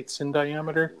 3/8 in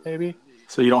diameter, maybe.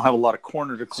 so you don't have a lot of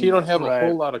corner to clean. So you don't have Right. a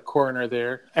whole lot of corner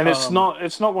there, And it's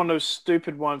not one of those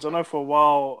stupid ones. I know for a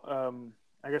while,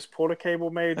 I guess Porter Cable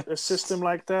made a system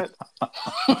like that,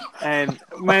 and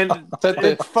man,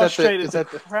 it frustrated the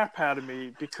crap out of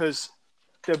me because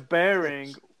the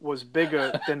bearing was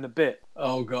bigger than the bit,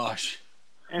 Oh gosh.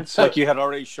 and so like you had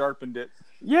already sharpened it.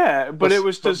 yeah, but it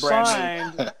was but brand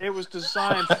designed. It was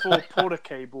designed for Porter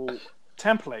Cable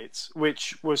templates,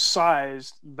 which was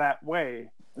sized that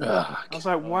way. I was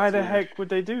like, why the heck would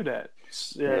they do that?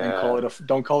 Yeah.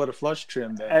 Don't call it a flush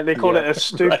trim then. And they called it a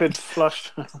stupid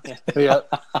flush. Yeah.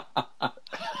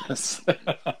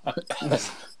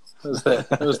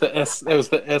 It was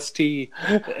the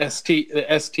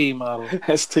ST model.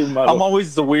 ST model. I'm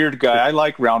always the weird guy. I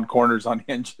like round corners on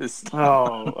hinges. Oh,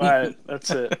 all right,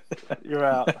 that's it. You're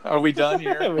out. Are we done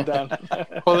here? We're done.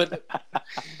 Well,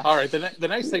 all right. The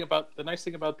nice thing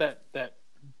about that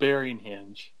bearing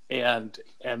hinge and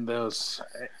those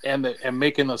and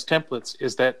making those templates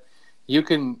is that you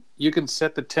can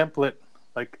set the template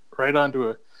like right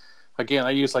onto again,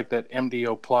 I use like that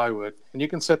MDO plywood, and you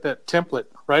can set that template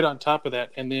right on top of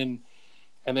that, and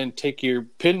then take your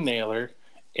pin nailer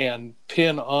and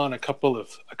pin on a couple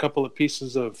of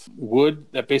pieces of wood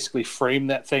that basically frame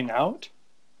that thing out.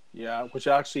 Yeah, which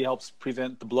actually helps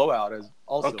prevent the blowout as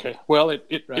also. Okay. Well,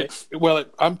 Right.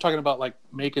 I'm talking about like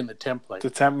making the template. The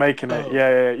temp making it.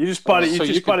 Yeah. You just put it. You So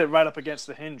just you put can- it right up against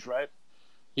the hinge, right?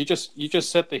 You just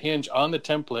set the hinge on the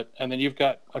template, and then you've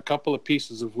got a couple of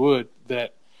pieces of wood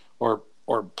that, or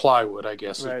plywood, I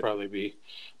guess Right. would probably be,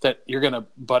 that you're going to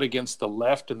butt against the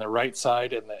left and the right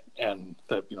side and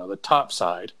the top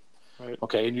side. Right.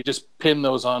 Okay, and you just pin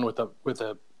those on with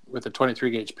a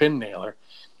 23 gauge pin nailer,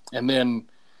 and then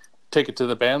take it to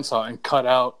the bandsaw and cut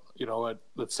out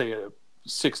let's say a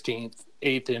 1/16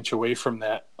 1/8 inch away from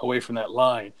that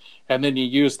line, and then you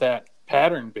use that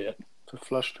pattern bit To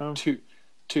flush tone. to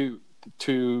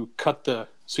cut the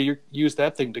So you use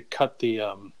that thing to cut the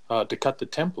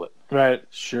template. Right.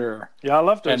 Sure. Yeah, I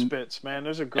love those And- bits, man.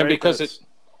 Those are great. And because bits.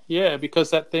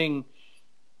 because that thing,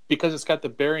 because it's got the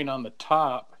bearing on the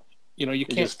top, you It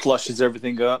can't. just flushes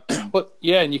everything up. But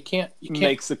yeah, and you can't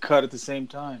Makes the cut at the same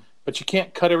time. but you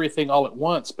can't cut everything all at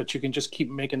once. But you can just keep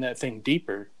making that thing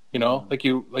deeper. Like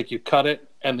you cut it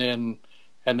and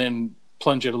then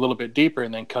plunge it a little bit deeper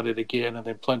and then cut it again and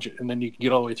then plunge it and then you can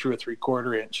get all the way through a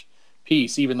 3/4 inch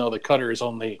piece, even though the cutter is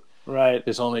only right.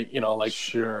 like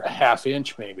Sure. a half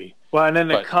inch maybe. Well, and then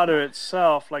the But- cutter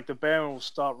itself, like the bearing will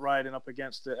start riding up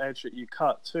against the edge that you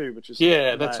cut too, which is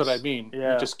Yeah, that's what I nice. mean.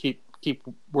 Yeah. You just keep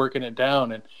working it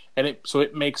down and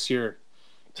it makes your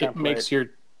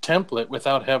template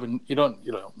without having you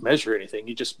don't measure anything.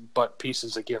 You just butt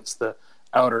pieces against the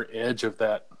outer edge of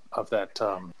the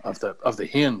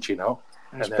hinge,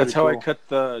 And That's then- That's how I cool. cut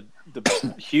the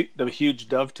huge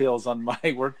dovetails on my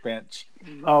workbench.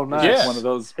 Oh, nice. Just Yeah. one of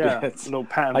those Yeah, bits. little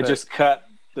pattern. I bit. just cut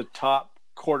the top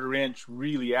 1/4 inch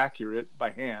really accurate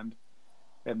by hand,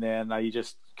 and then I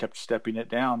just kept stepping it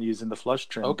down using the flush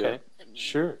trim. Okay,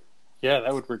 sure. Yeah,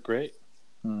 that would work great.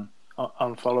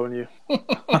 I'm following you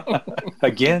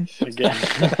Again. again.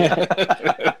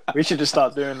 We should just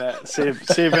start doing that. See if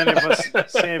any of us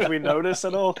see if we notice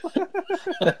at all.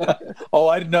 Oh,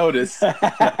 I'd notice.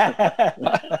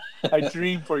 I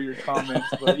dream for your comments,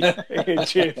 buddy.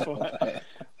 Cheerful.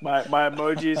 My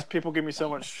emojis. People give me so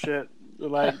much shit. They're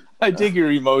like, I dig your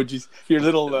emojis. Your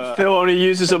little Phil only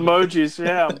uses emojis.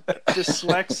 Yeah, I'm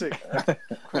dyslexic.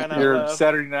 Crying out your loud.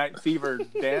 Saturday Night Fever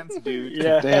dance dude.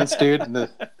 Yeah, Dance, dude, and the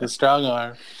strong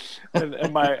arm.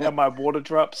 and my water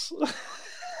drops.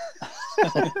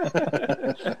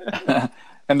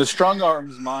 And the strong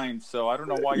arm's mine, so I don't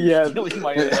know why you're Yeah. stealing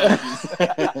my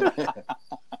emojis.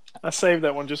 I saved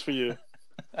that one just for you.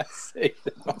 I say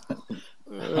that.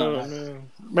 Oh,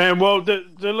 man. Well,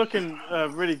 they're looking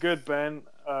really good, Ben.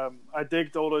 I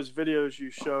digged all those videos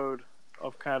you showed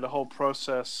of kind of the whole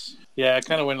process. Yeah, I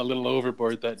kind of went a little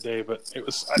overboard that day, but it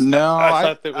was. No, I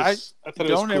thought that was. I thought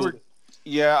it was don't cool. ever.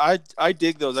 Yeah, I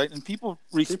dig those, and people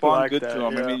respond like good that, to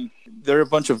them. yeah. I mean, they're a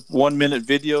bunch of 1-minute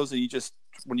videos, and you just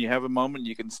when you have a moment,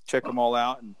 you can check them all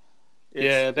out. And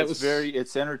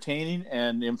it's entertaining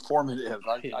and informative.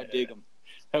 I dig them.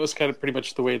 That was kind of pretty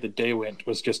much the way the day went.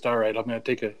 Was just all right. I'm going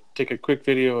to take a quick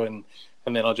video and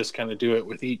then I'll just kind of do it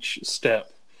with each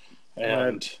step,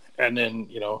 and then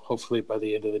hopefully by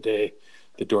the end of the day,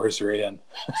 the doors are in.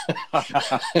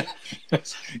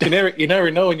 you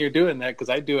never know when you're doing that because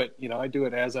I do it. I do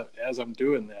it as I'm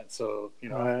doing that. So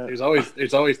Right. there's always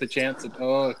the chance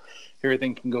that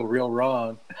everything can go real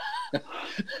wrong.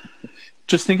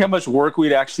 Just think how much work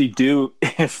we'd actually do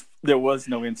if there was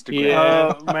no Instagram.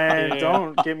 Yeah. Oh man,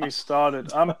 don't get me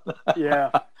started.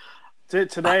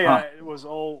 Today it was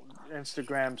all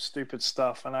Instagram stupid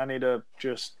stuff, and I need to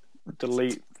just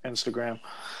delete Instagram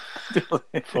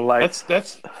for like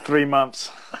That's 3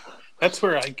 months. That's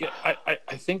where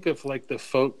I think of like the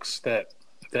folks that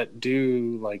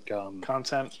do like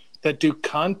Content. that do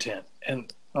content,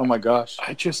 and Oh my gosh,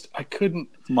 I couldn't.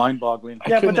 mind-boggling.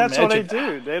 Yeah, but couldn't that's what they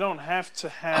imagine- do. They don't have to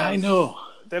have. I know.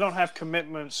 They don't have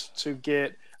commitments to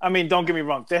get. I mean, don't get me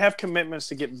wrong. They have commitments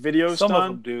to get videos Some done, of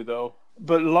them do, though.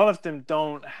 but a lot of them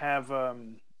don't have.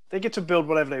 They get to build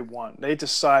whatever they want. They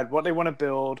decide what they want to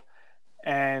build,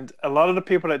 and a lot of the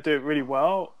people that do it really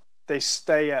well, they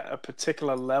stay at a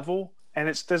particular level,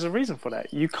 and there's a reason for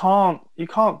that. You can't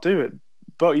do it,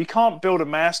 but you can't build a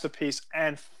masterpiece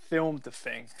and film the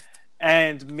thing,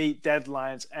 and meet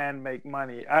deadlines and make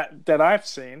money. That I've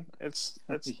seen, it's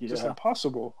just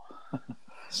impossible.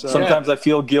 So, Sometimes I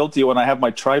feel guilty when I have my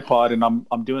tripod and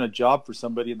I'm doing a job for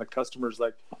somebody and the customer's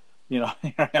like, here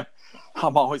I am.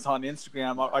 I'm always on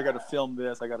Instagram. I got to film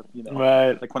this. I got to,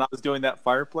 right. like when I was doing that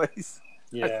fireplace,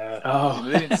 Yeah. Oh,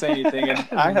 they didn't say anything, and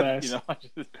I had, Nice.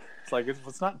 it's like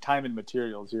it's not time and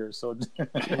materials here, so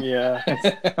yeah.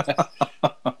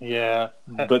 Yeah.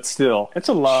 But still, it's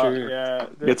a lot. Sure. Yeah,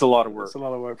 it's a lot of work. It's a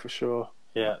lot of work for sure.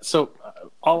 Yeah. So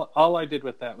all I did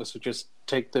with that was to just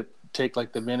take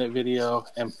like the minute video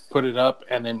and put it up,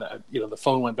 and then the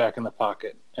phone went back in the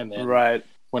pocket, and then Right.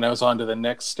 when I was on to the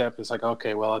next step, it's like,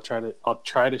 okay, well, I'll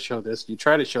try to show this. You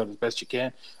try to show it as best you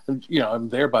can. And, I'm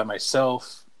there by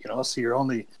myself, so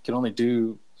you can only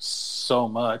do so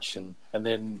much, and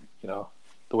then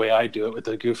the way I do it with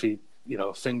the goofy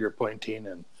finger pointing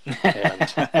and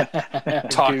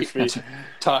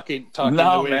talking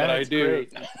No, the way man, that I it's do.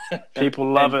 great.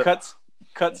 People love And it.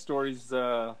 Cut Stories,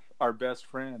 our best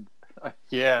friend. I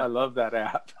Yeah. love that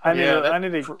app I need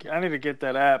Yeah, to get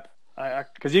that app. I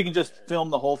because you can just film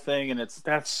the whole thing and it's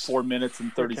that's 4 minutes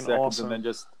and 30 freaking seconds, awesome. and then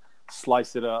just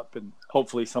slice it up, and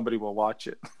hopefully somebody will watch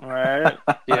it. All right.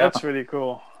 Yeah. That's really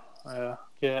cool. Yeah.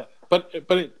 Yeah, but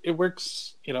it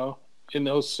works, in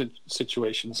those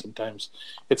situations. Sometimes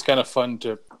it's kind of fun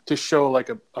to show like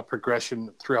a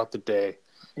progression throughout the day.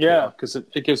 Yeah. Because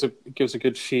it gives a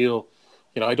good feel.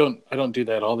 I don't do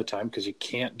that all the time, because you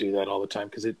can't do that all the time,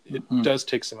 because it does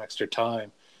take some extra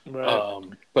time. Right.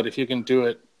 But if you can do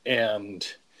it and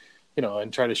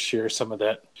try to share some of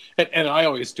that, and I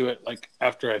always do it like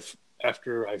after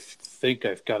I think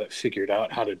I've got it figured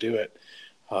out how to do it.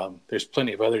 There's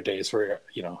plenty of other days where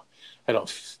I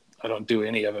don't do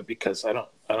any of it because I don't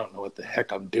know what the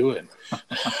heck I'm doing.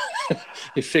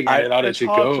 You figure it out as you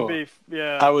go.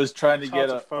 I was trying to get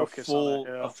to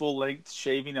a full length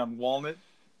shaving on walnut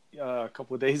a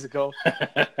couple of days ago,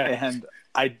 and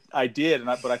I did,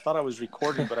 but I thought I was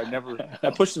recording, but I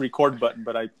pushed the record button,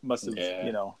 but I must have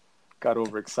got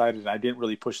overexcited, and I didn't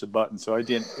really push the button, so it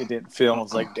didn't film. I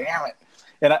was like, damn it.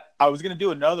 And I was going to do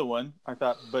another one. I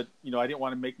thought, but I didn't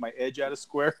want to make my edge out of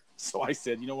square. So I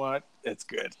said, you know what? It's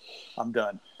good. I'm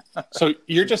done. So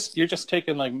you're just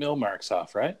taking like mill marks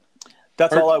off, right?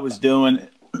 That's all I was doing.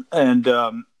 And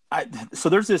so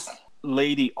there's this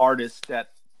lady artist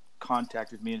that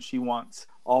contacted me, and she wants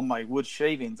all my wood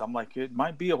shavings. I'm like, it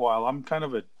might be a while. I'm kind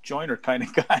of a joiner kind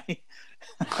of guy.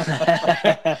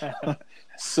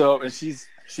 So, and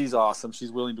she's awesome.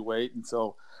 She's willing to wait. And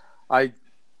so I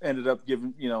ended up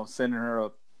sending her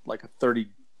a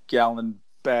 30-gallon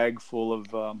bag full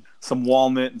of some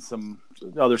walnut and some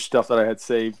other stuff that I had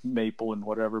saved, maple and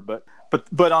whatever.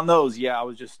 But on those, I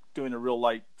was just doing a real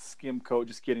light skim coat,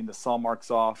 just getting the saw marks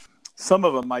off. Some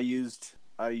of them I used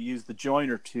the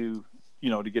joiner to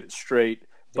get it straight,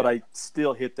 but I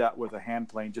still hit that with a hand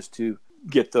plane just to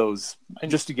get those,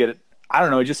 just to get it. I don't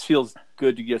know. It just feels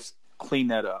good to just clean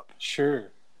that up.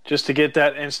 Sure. Just to get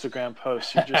that Instagram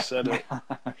post, you just said it.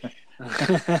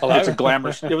 It was a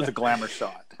glamour shot. Glamour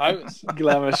shot.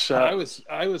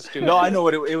 I was doing. No, I know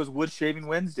what it was. Wood Shaving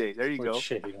Wednesday. There you go. Wood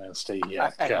Shaving Wednesday. Yeah.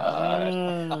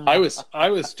 God. I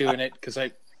was doing it because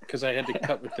I had to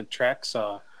cut with the track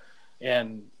saw,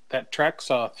 and that track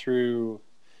saw through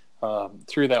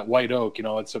that white oak.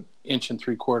 It's 1 3/4 inch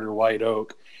white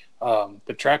oak.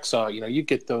 The track saw. You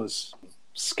get those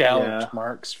scalloped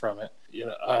marks from it.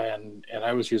 And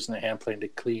I was using the hand plane to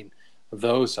clean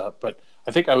those up. But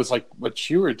I think I was like what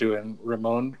you were doing,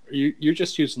 Ramon. You're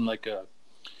just using like a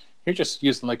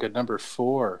number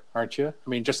 4, aren't you? I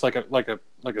mean, just like a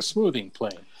smoothing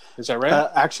plane. Is that right?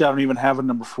 Actually, I don't even have a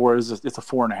number 4. It's a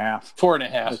 4.5.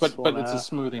 4.5, but it's a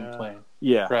smoothing plane.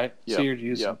 Yeah. Right. Yep. So you're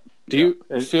using.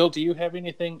 Yep. Phil? Do you have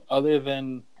anything other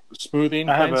than smoothing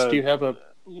planes? Do you have a?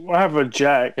 I have a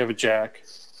jack. You have a jack.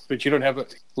 But you don't have a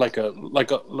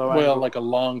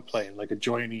long plane, like a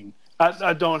joining.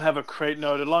 I don't have a crate.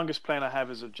 No, the longest plane I have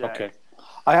is a jack. Okay.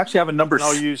 I actually have a number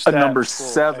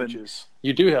 7. Edges.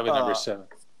 You do have a number 7.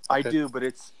 I do, but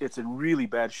it's in really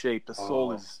bad shape. The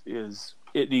sole is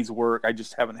it needs work. I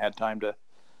just haven't had time to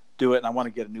do it, and I want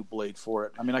to get a new blade for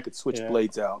it. I mean, I could switch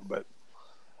blades out, but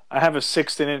I have a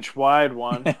 16-inch wide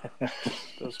one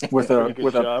with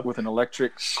an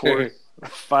electric cord.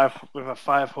 With a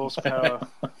 5 horsepower.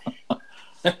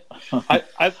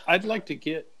 I'd like to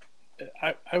get.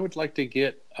 I would like to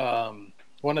get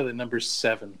one of the number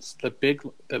 7s,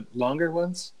 the longer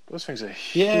ones. Those things are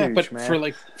huge. Yeah, but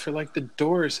man. for the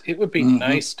doors, it would be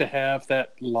nice to have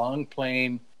that long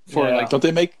plane. Don't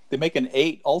they make an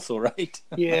 8 also, right?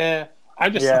 Yeah, I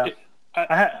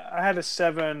had a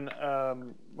 7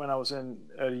 when I was in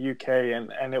the UK,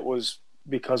 and it was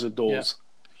because of doors.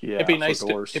 Yeah, it'd be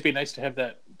nice to have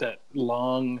that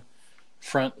long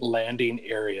front landing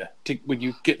area when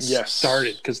you get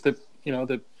started, because the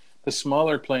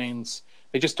smaller planes,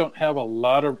 they just don't have a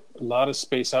lot of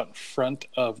space out in front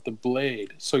of the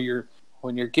blade. So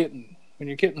when you're getting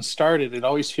started, it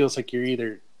always feels like you're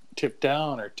either tipped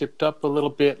down or tipped up a little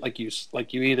bit, like you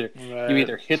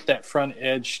either hit that front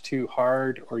edge too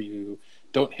hard or you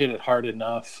don't hit it hard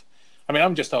enough. I mean,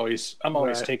 I'm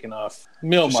always taking off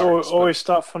mill marks. Always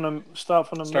start from the middle. Start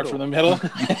from the middle.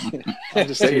 I'm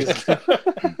just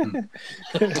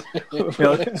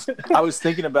I was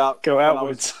thinking about go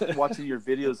outwards. I was watching your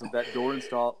videos of that door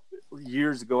install.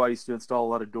 Years ago, I used to install a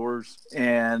lot of doors,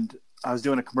 and I was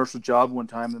doing a commercial job one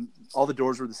time, and all the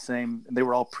doors were the same, and they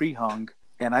were all pre-hung.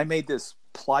 And I made this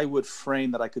plywood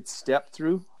frame that I could step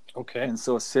through. Okay. And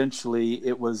so essentially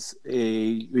it was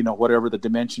whatever the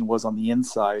dimension was on the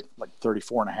inside, like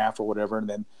 34.5 or whatever, and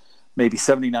then maybe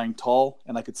 79 tall,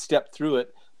 and I could step through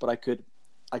it, but I could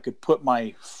put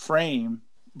my frame,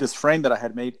 this frame that I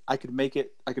had made, I could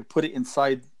put it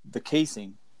inside the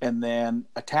casing and then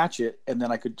attach it, and then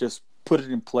I could just put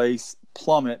it in place,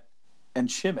 plumb it, and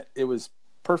shim it. It was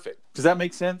perfect. Does that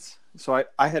make sense? So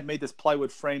I had made this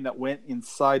plywood frame that went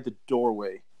inside the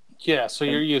doorway. Yeah, so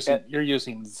you're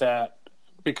using that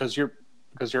because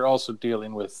you're also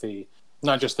dealing with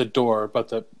not just the door, but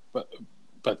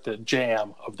the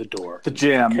jamb of the door. The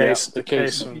jamb, the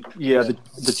case.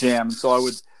 The jamb. So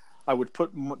I would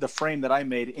put the frame that I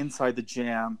made inside the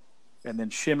jamb, and then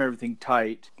shim everything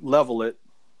tight, level it,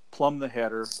 plumb the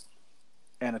header,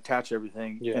 and attach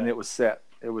everything, and it was set.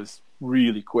 It was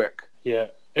really quick. Yeah,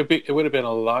 it would have been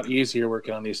a lot easier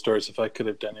working on these doors if I could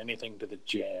have done anything to the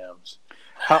jambs.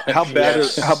 How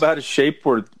bad a shape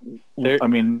were?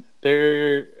 Nothing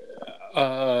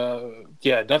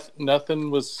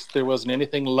was. There wasn't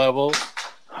anything level,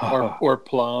 or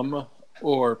plumb,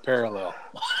 or parallel.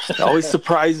 It always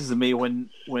surprises me when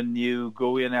you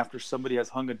go in after somebody has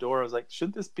hung a door. I was like,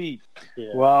 shouldn't this be?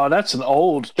 Yeah. Well, that's an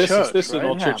old church. This is an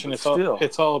old church, and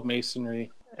it's all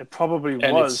masonry. It probably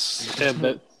was.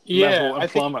 Level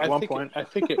and plumb at one point. I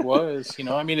think it was.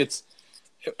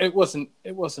 It wasn't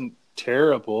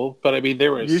terrible, but I mean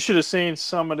there was. You should have seen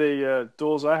some of the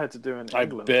doors I had to do in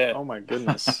England. I bet. Oh my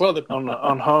goodness. Well,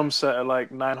 on homes that are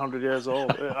like 900 years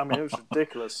old. I mean, it was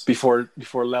ridiculous. Before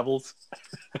levels.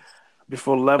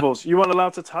 Before levels, you weren't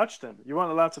allowed to touch them. You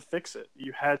weren't allowed to fix it.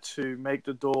 You had to make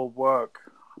the door work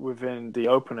within the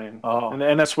opening. Oh.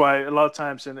 And that's why a lot of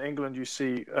times in England you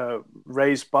see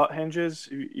raised butt hinges.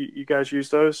 You guys use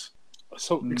those?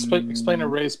 So explain a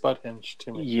raised butt hinge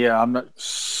to me. Yeah, I'm not familiar.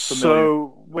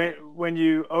 So when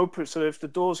you open, so if the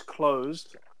door's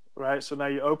closed, right? So now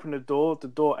you open the door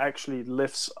actually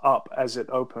lifts up as it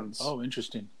opens. Oh,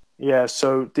 interesting. Yeah,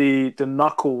 so the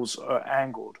knuckles are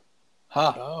angled.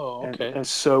 Huh. Oh, okay. And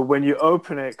so when you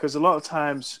open it, because a lot of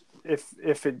times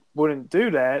if it wouldn't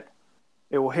do that,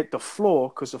 it will hit the floor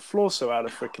because the floor's so out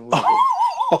of freaking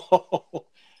level.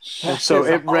 And so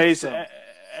it raises. Awesome.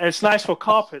 It's nice for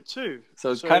carpet too. So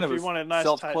it's kind of you want a nice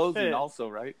self-closing also,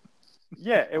 right?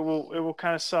 Yeah, it will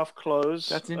kind of self-close.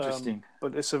 That's interesting.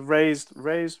 But it's a raised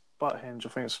butt hinge. I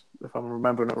think it's, if I'm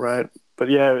remembering it right. But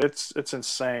yeah, it's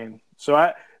insane.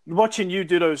 So watching you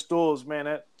do those doors, man,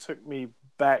 that took me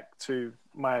back to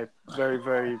my very,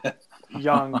 very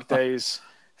young days.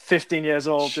 15 years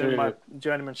old doing my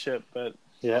journeymanship, but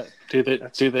yeah, do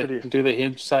the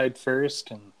hinge side first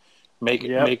and make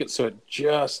it so it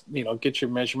just get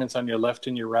your measurements on your left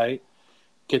and your right,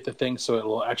 get the thing so it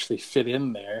will actually fit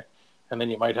in there, and then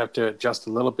you might have to adjust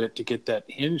a little bit to get that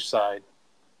hinge side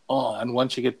on.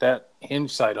 Once you get that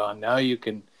hinge side on, now you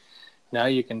can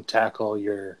tackle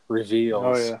your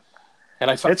reveals. Oh yeah. And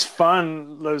it's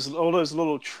fun. All those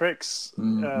little tricks.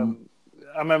 Mm-hmm.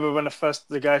 I remember when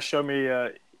the guy showed me,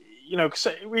 cause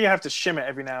we have to shim it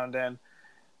every now and then,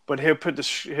 but he'll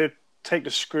take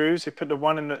the screws, he'll put the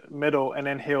one in the middle, and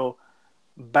then he'll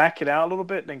back it out a little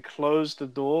bit, then close the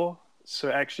door so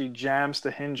it actually jams the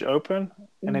hinge open,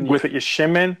 and then you put your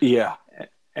shim in,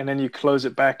 and then you close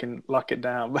it back and lock it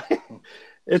down.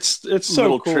 it's so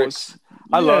little cool. Tricks.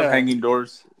 I love hanging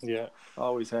doors. Yeah,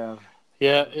 always have.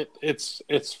 Yeah, it's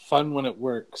fun when it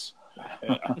works.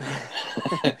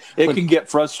 It can get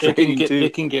frustrating too.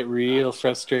 It can get real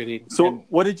frustrating. So,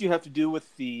 what did you have to do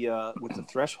with the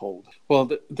threshold? Well,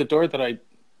 the door that I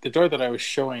was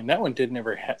showing, that one it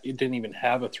didn't even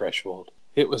have a threshold.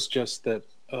 It was just that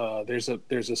there's a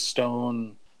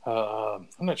stone. I'm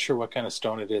not sure what kind of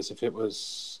stone it is. If it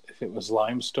was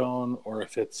limestone or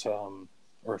if it's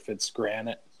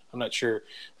granite. I'm not sure.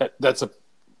 That's a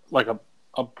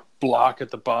block at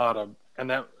the bottom,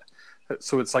 and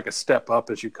so it's like a step up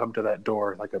as you come to that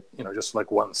door, like just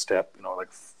like one step, like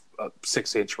a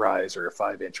 6-inch rise or a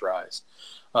 5-inch rise,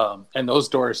 and those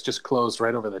doors just closed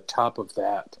right over the top of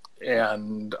that.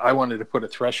 And I wanted to put a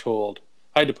threshold.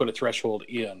 I had to put a threshold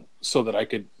in so that I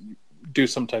could do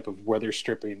some type of weather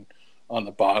stripping on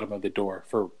the bottom of the door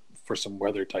for some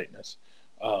weather tightness.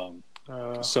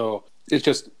 So it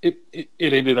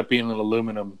ended up being an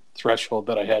aluminum threshold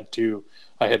that I had to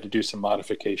do some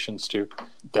modifications to.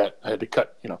 That I had to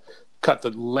cut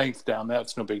the length down.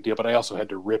 That's no big deal, but I also had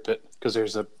to rip it because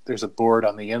there's a board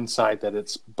on the inside that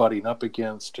it's butting up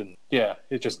against, and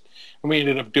we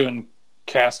ended up doing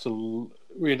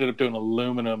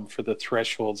aluminum for the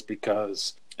thresholds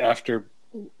because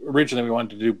originally we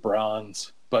wanted to do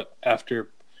bronze, but after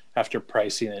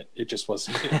pricing it just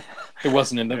wasn't it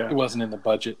wasn't in the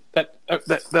budget. That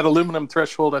aluminum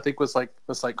threshold I think was like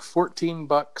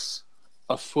 $14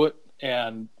 a foot,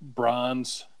 and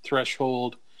bronze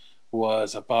threshold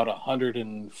was about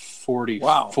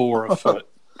 $144 a foot.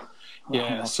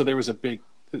 Yeah, so there was that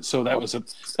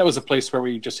was a place where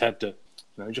we just had to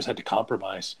we just had to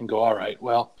compromise and go, all right,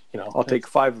 well, I'll take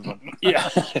 5 of them. yeah,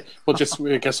 I guess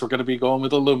we're going to be going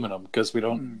with aluminum because we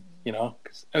don't,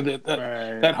 'cause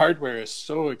that hardware is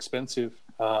so expensive.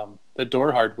 The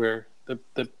door hardware,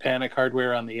 the panic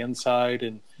hardware on the inside,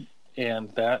 and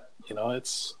that,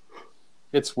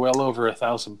 it's well over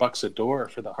 $1,000 a door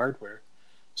for the hardware.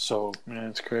 So yeah,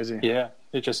 it's crazy. Yeah,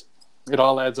 it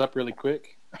all adds up really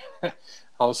quick.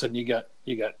 All of a sudden, you got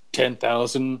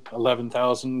 $10,000,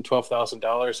 $11,000,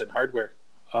 $12,000 in hardware.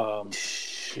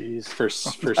 Jeez. For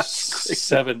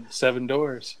seven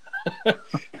doors.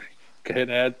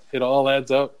 It all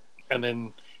adds up, and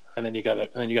then you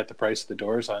got the price of the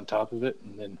doors on top of it,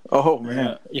 and then oh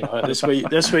man, that's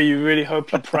where you really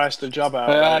hope you price the job out.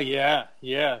 Right?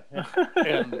 Yeah,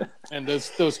 and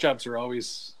those jobs are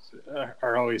always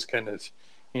kind of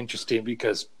interesting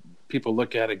because people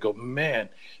look at it and go, man,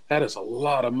 that is a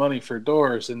lot of money for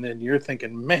doors, and then you're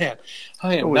thinking, man,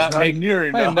 I am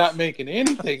not making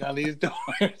anything on these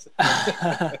doors.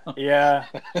 Yeah,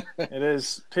 it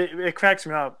is. It cracks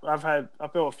me up. I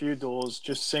built a few doors,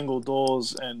 just single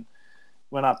doors, and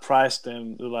when I priced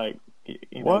them, they're like,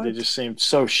 they just seemed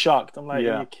so shocked. I'm like,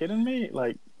 are you kidding me?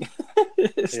 Like,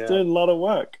 it's still a lot of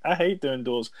work. I hate doing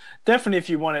doors. Definitely, if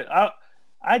you want it,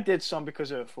 I did some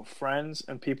because for friends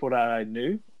and people that I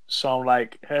knew. So I'm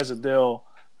like, here's a deal.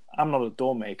 I'm not a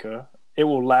door maker. It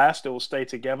will last. It will stay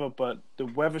together. But the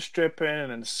weather stripping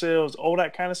and the seals, all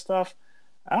that kind of stuff,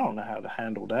 I don't know how to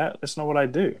handle that. That's not what I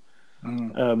do.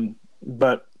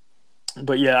 But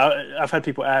yeah, I've had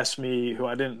people ask me who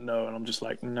I didn't know, and I'm just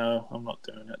like, no, I'm not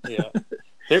doing it.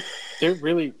 Yeah, they're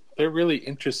really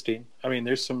interesting. I mean,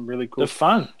 there's some really cool, they're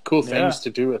fun, cool things to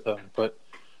do with them.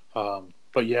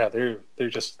 But yeah, they're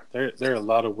a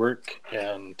lot of work,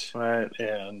 and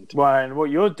what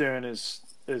you're doing is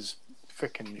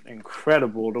freaking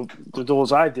incredible. The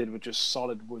doors I did were just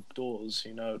solid wood doors,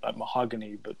 like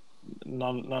mahogany, but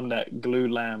none of that glue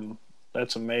lamb.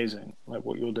 That's amazing, like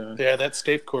what you're doing. Yeah, that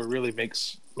Stavecore really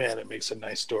makes a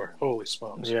nice door. Holy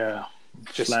smokes! Yeah,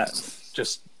 just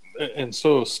and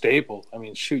so stable. I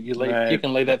mean, shoot, you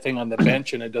can lay that thing on the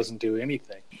bench and it doesn't do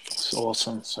anything. It's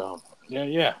awesome. So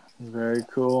yeah. Very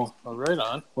cool. Well, right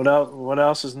on. What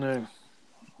else is new? Are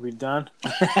we done?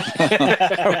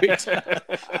 I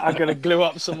gotta glue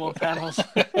up some more panels.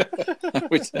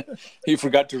 You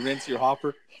forgot to rinse your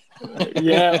hopper.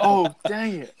 Yeah. Oh,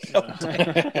 dang it.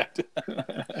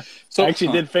 So I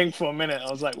actually did think for a minute.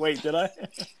 I was like, wait, did I?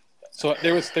 So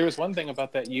there was one thing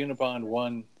about that Unibond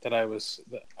one that I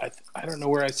don't know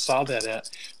where I saw that at,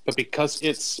 but because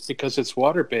it's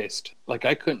water based, like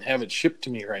I couldn't have it shipped to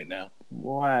me right now.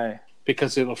 Why?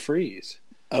 Because it'll freeze.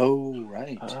 Oh,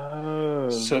 right. Oh.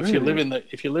 So really?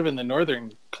 if you live in the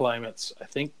northern climates, I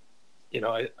think,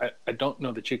 I don't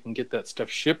know that you can get that stuff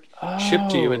shipped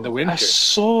to you in the winter. I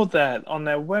saw that on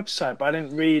their website, but I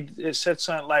didn't read. It said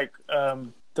something like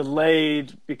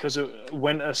delayed because of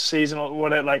winter season or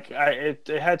whatever. Like it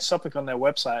had something on their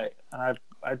website, and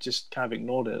I just kind of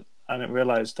ignored it. I didn't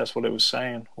realize that's what it was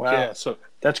saying. Wow. Yeah, so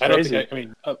that's crazy. I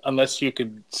mean, unless you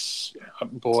could,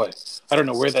 boy, I don't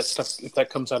know where that stuff, if that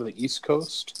comes out of the East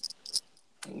Coast.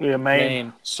 Yeah,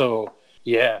 Maine. So,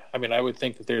 yeah, I mean, I would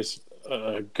think that there's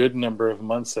a good number of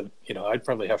months that, I'd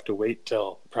probably have to wait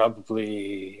till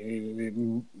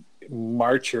probably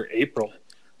March or April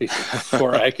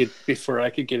before I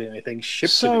could get anything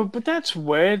shipped to me. But that's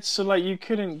weird. So, like, you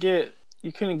couldn't get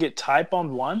Type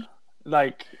Bond 1?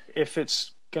 Like, if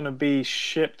it's going to be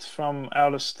shipped from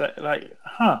out of state, like,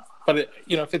 But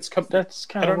if it's that's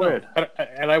kind of weird.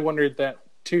 And I wondered that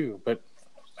too. But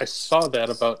I saw that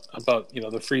about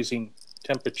the freezing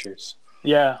temperatures.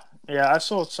 Yeah, I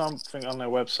saw something on their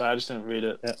website. I just didn't read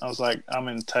it. I was like, I'm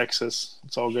in Texas.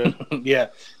 It's all good. yeah.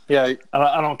 I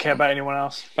don't care about anyone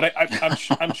else. But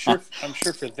I'm sure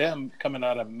for them coming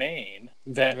out of Maine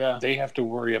that they have to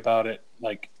worry about it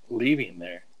like leaving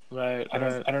there. Right. I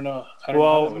don't know.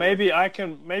 Maybe I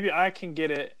can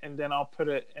get it, and then I'll put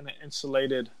it in an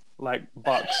insulated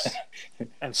box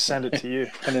and send it to you,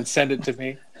 and then send it to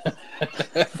me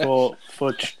for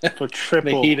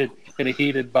triple in a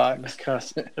heated box. A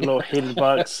little heated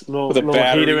box, little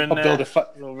battery, heater in there.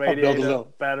 Little radiator,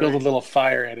 build a little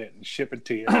fire in it and ship it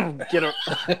to you.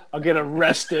 I'll get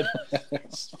arrested. I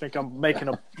think I'm making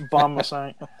a bomb or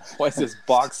something. Why is this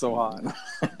box so hot?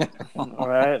 All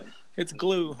right. It's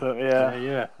glue. But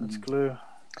yeah, it's glue.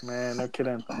 Man, no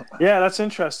kidding. Yeah, that's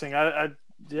interesting. I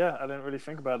didn't really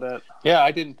think about that. Yeah,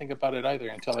 I didn't think about it either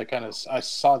until I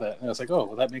saw that, and I was like, oh,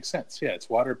 well, that makes sense. Yeah, it's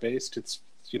water based. It's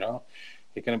you're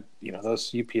gonna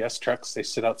those UPS trucks, they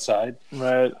sit outside.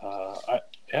 Right.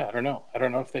 Yeah, I don't know. I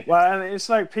don't know if they. Well, and it's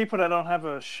like people that don't have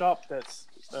a shop that's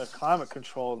climate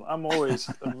controlled. I'm always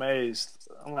amazed.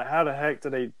 I'm like, how the heck do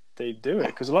they do it?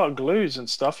 Because a lot of glues and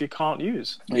stuff you can't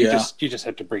use. You just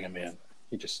have to bring them in.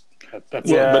 You just that's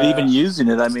well, but even using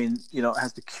it, I mean, it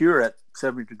has to cure at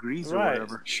 70 degrees or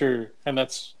whatever. Sure, and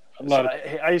that's a lot of.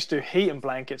 I used to do heating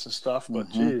blankets and stuff, but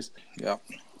geez. Yeah.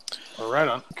 All right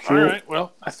on. Cool. All right.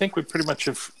 Well, I think we pretty much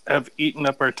have eaten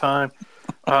up our time.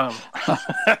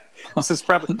 This is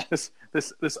probably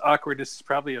this awkwardness is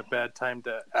probably a bad time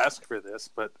to ask for this,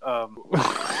 but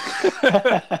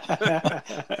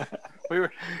we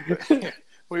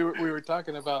were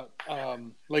talking about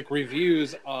like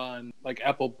reviews on like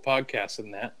Apple Podcasts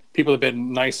and that. People have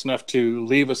been nice enough to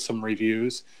leave us some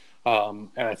reviews. And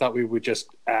I thought we would just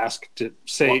ask to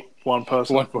say one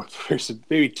person,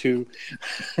 maybe two.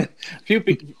 Few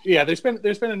people, yeah. There's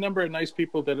been a number of nice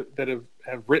people that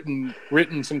have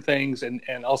written some things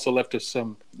and also left us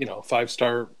some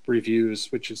 5-star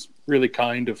reviews, which is really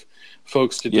kind of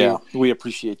folks to do. Yeah, we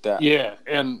appreciate that. Yeah,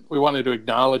 and we wanted to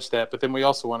acknowledge that, but then we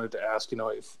also wanted to ask,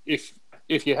 if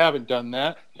you haven't done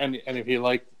that, and if you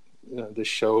like the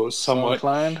show somewhat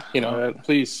inclined,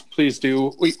 please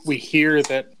do. We hear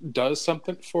that does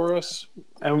something for us,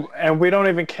 and we don't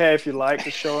even care if you like the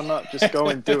show or not. Just go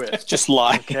and do it. Just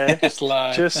lie. Okay, just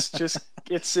lie. Just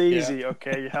it's easy.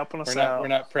 Okay, you're helping us out. We're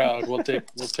not proud. We'll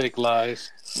take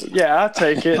lies. Yeah, I'll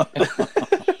take it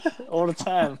all the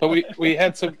time. But we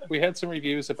had some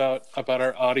reviews about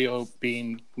our audio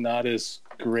being not as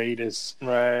great as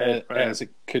as it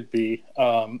could be,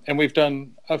 and we've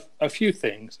done a few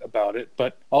things about it,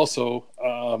 but also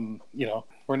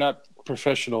we're not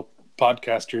professional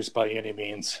podcasters by any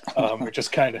means. We're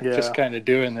just kind of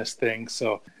doing this thing,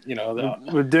 so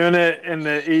we're doing it in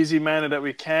the easy manner that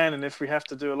we can, and if we have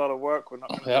to do a lot of work, we're not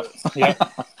going to do it. Yep.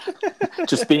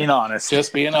 Just being honest. We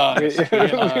just don't.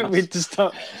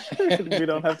 We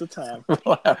don't have the time. We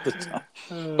don't have the time.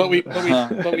 But we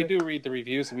do read the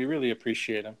reviews, and we really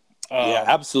appreciate them. Yeah,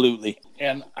 absolutely.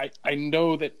 And I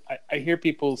know that I hear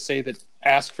people say that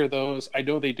ask for those. I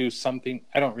know they do something.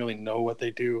 I don't really know what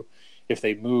they do. If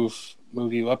they move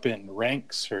you up in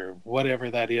ranks or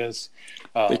whatever that is,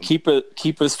 they keep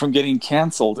us from getting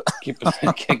canceled. Keep us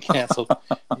from getting canceled.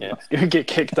 Yeah, you get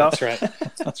kicked off.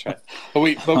 That's right. But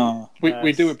we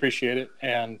do appreciate it,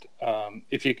 and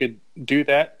if you could do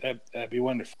that, that'd be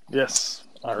wonderful. Yes.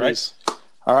 All right.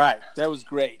 All right, that was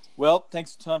great. Well,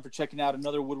 thanks a ton for checking out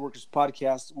another Woodworkers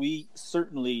podcast. We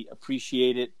certainly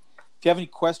appreciate it. If you have any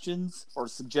questions or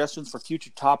suggestions for future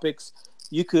topics,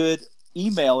 you could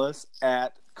email us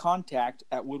at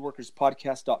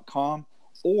contact@woodworkerspodcast.com,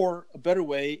 or a better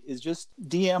way is just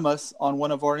DM us on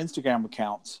one of our Instagram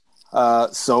accounts.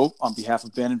 So on behalf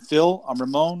of Ben and Phil, I'm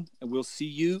Ramon, and we'll see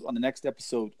you on the next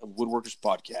episode of Woodworkers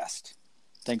Podcast.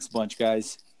 Thanks a bunch,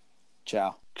 guys.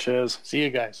 Ciao. Cheers. See you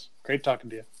guys. Great talking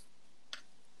to you.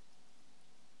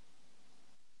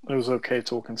 It was okay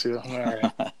talking to you. All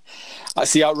right. I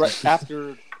see. Right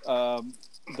after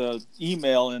the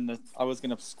email, and I was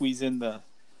going to squeeze in the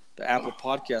Apple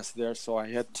Podcast there, so I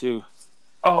had to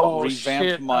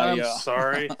revamp my. I'm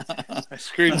sorry. I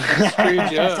screwed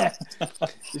you up.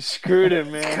 You screwed it,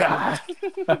 man.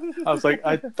 I was like,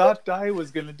 I thought I was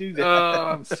going to do that.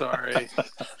 Oh, I'm sorry.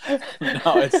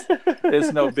 No,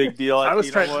 it's no big deal. I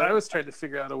was trying to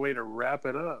figure out a way to wrap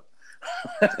it up.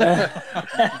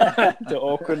 The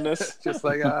awkwardness. Just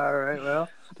like, all right, well.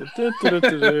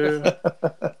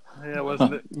 Yeah,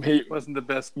 wasn't the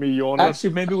best. Me yawning.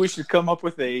 Actually, maybe we should come up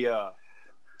with a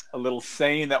little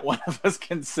saying that one of us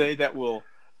can say that will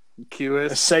cue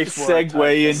us. A safe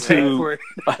segue into.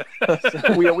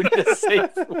 We need a safe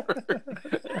word.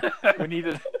 We need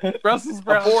a Brussels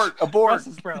sprouts. Abort.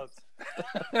 Brussels sprouts.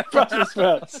 Brussels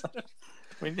sprouts.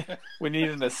 We need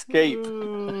an escape.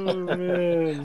 Oh, man.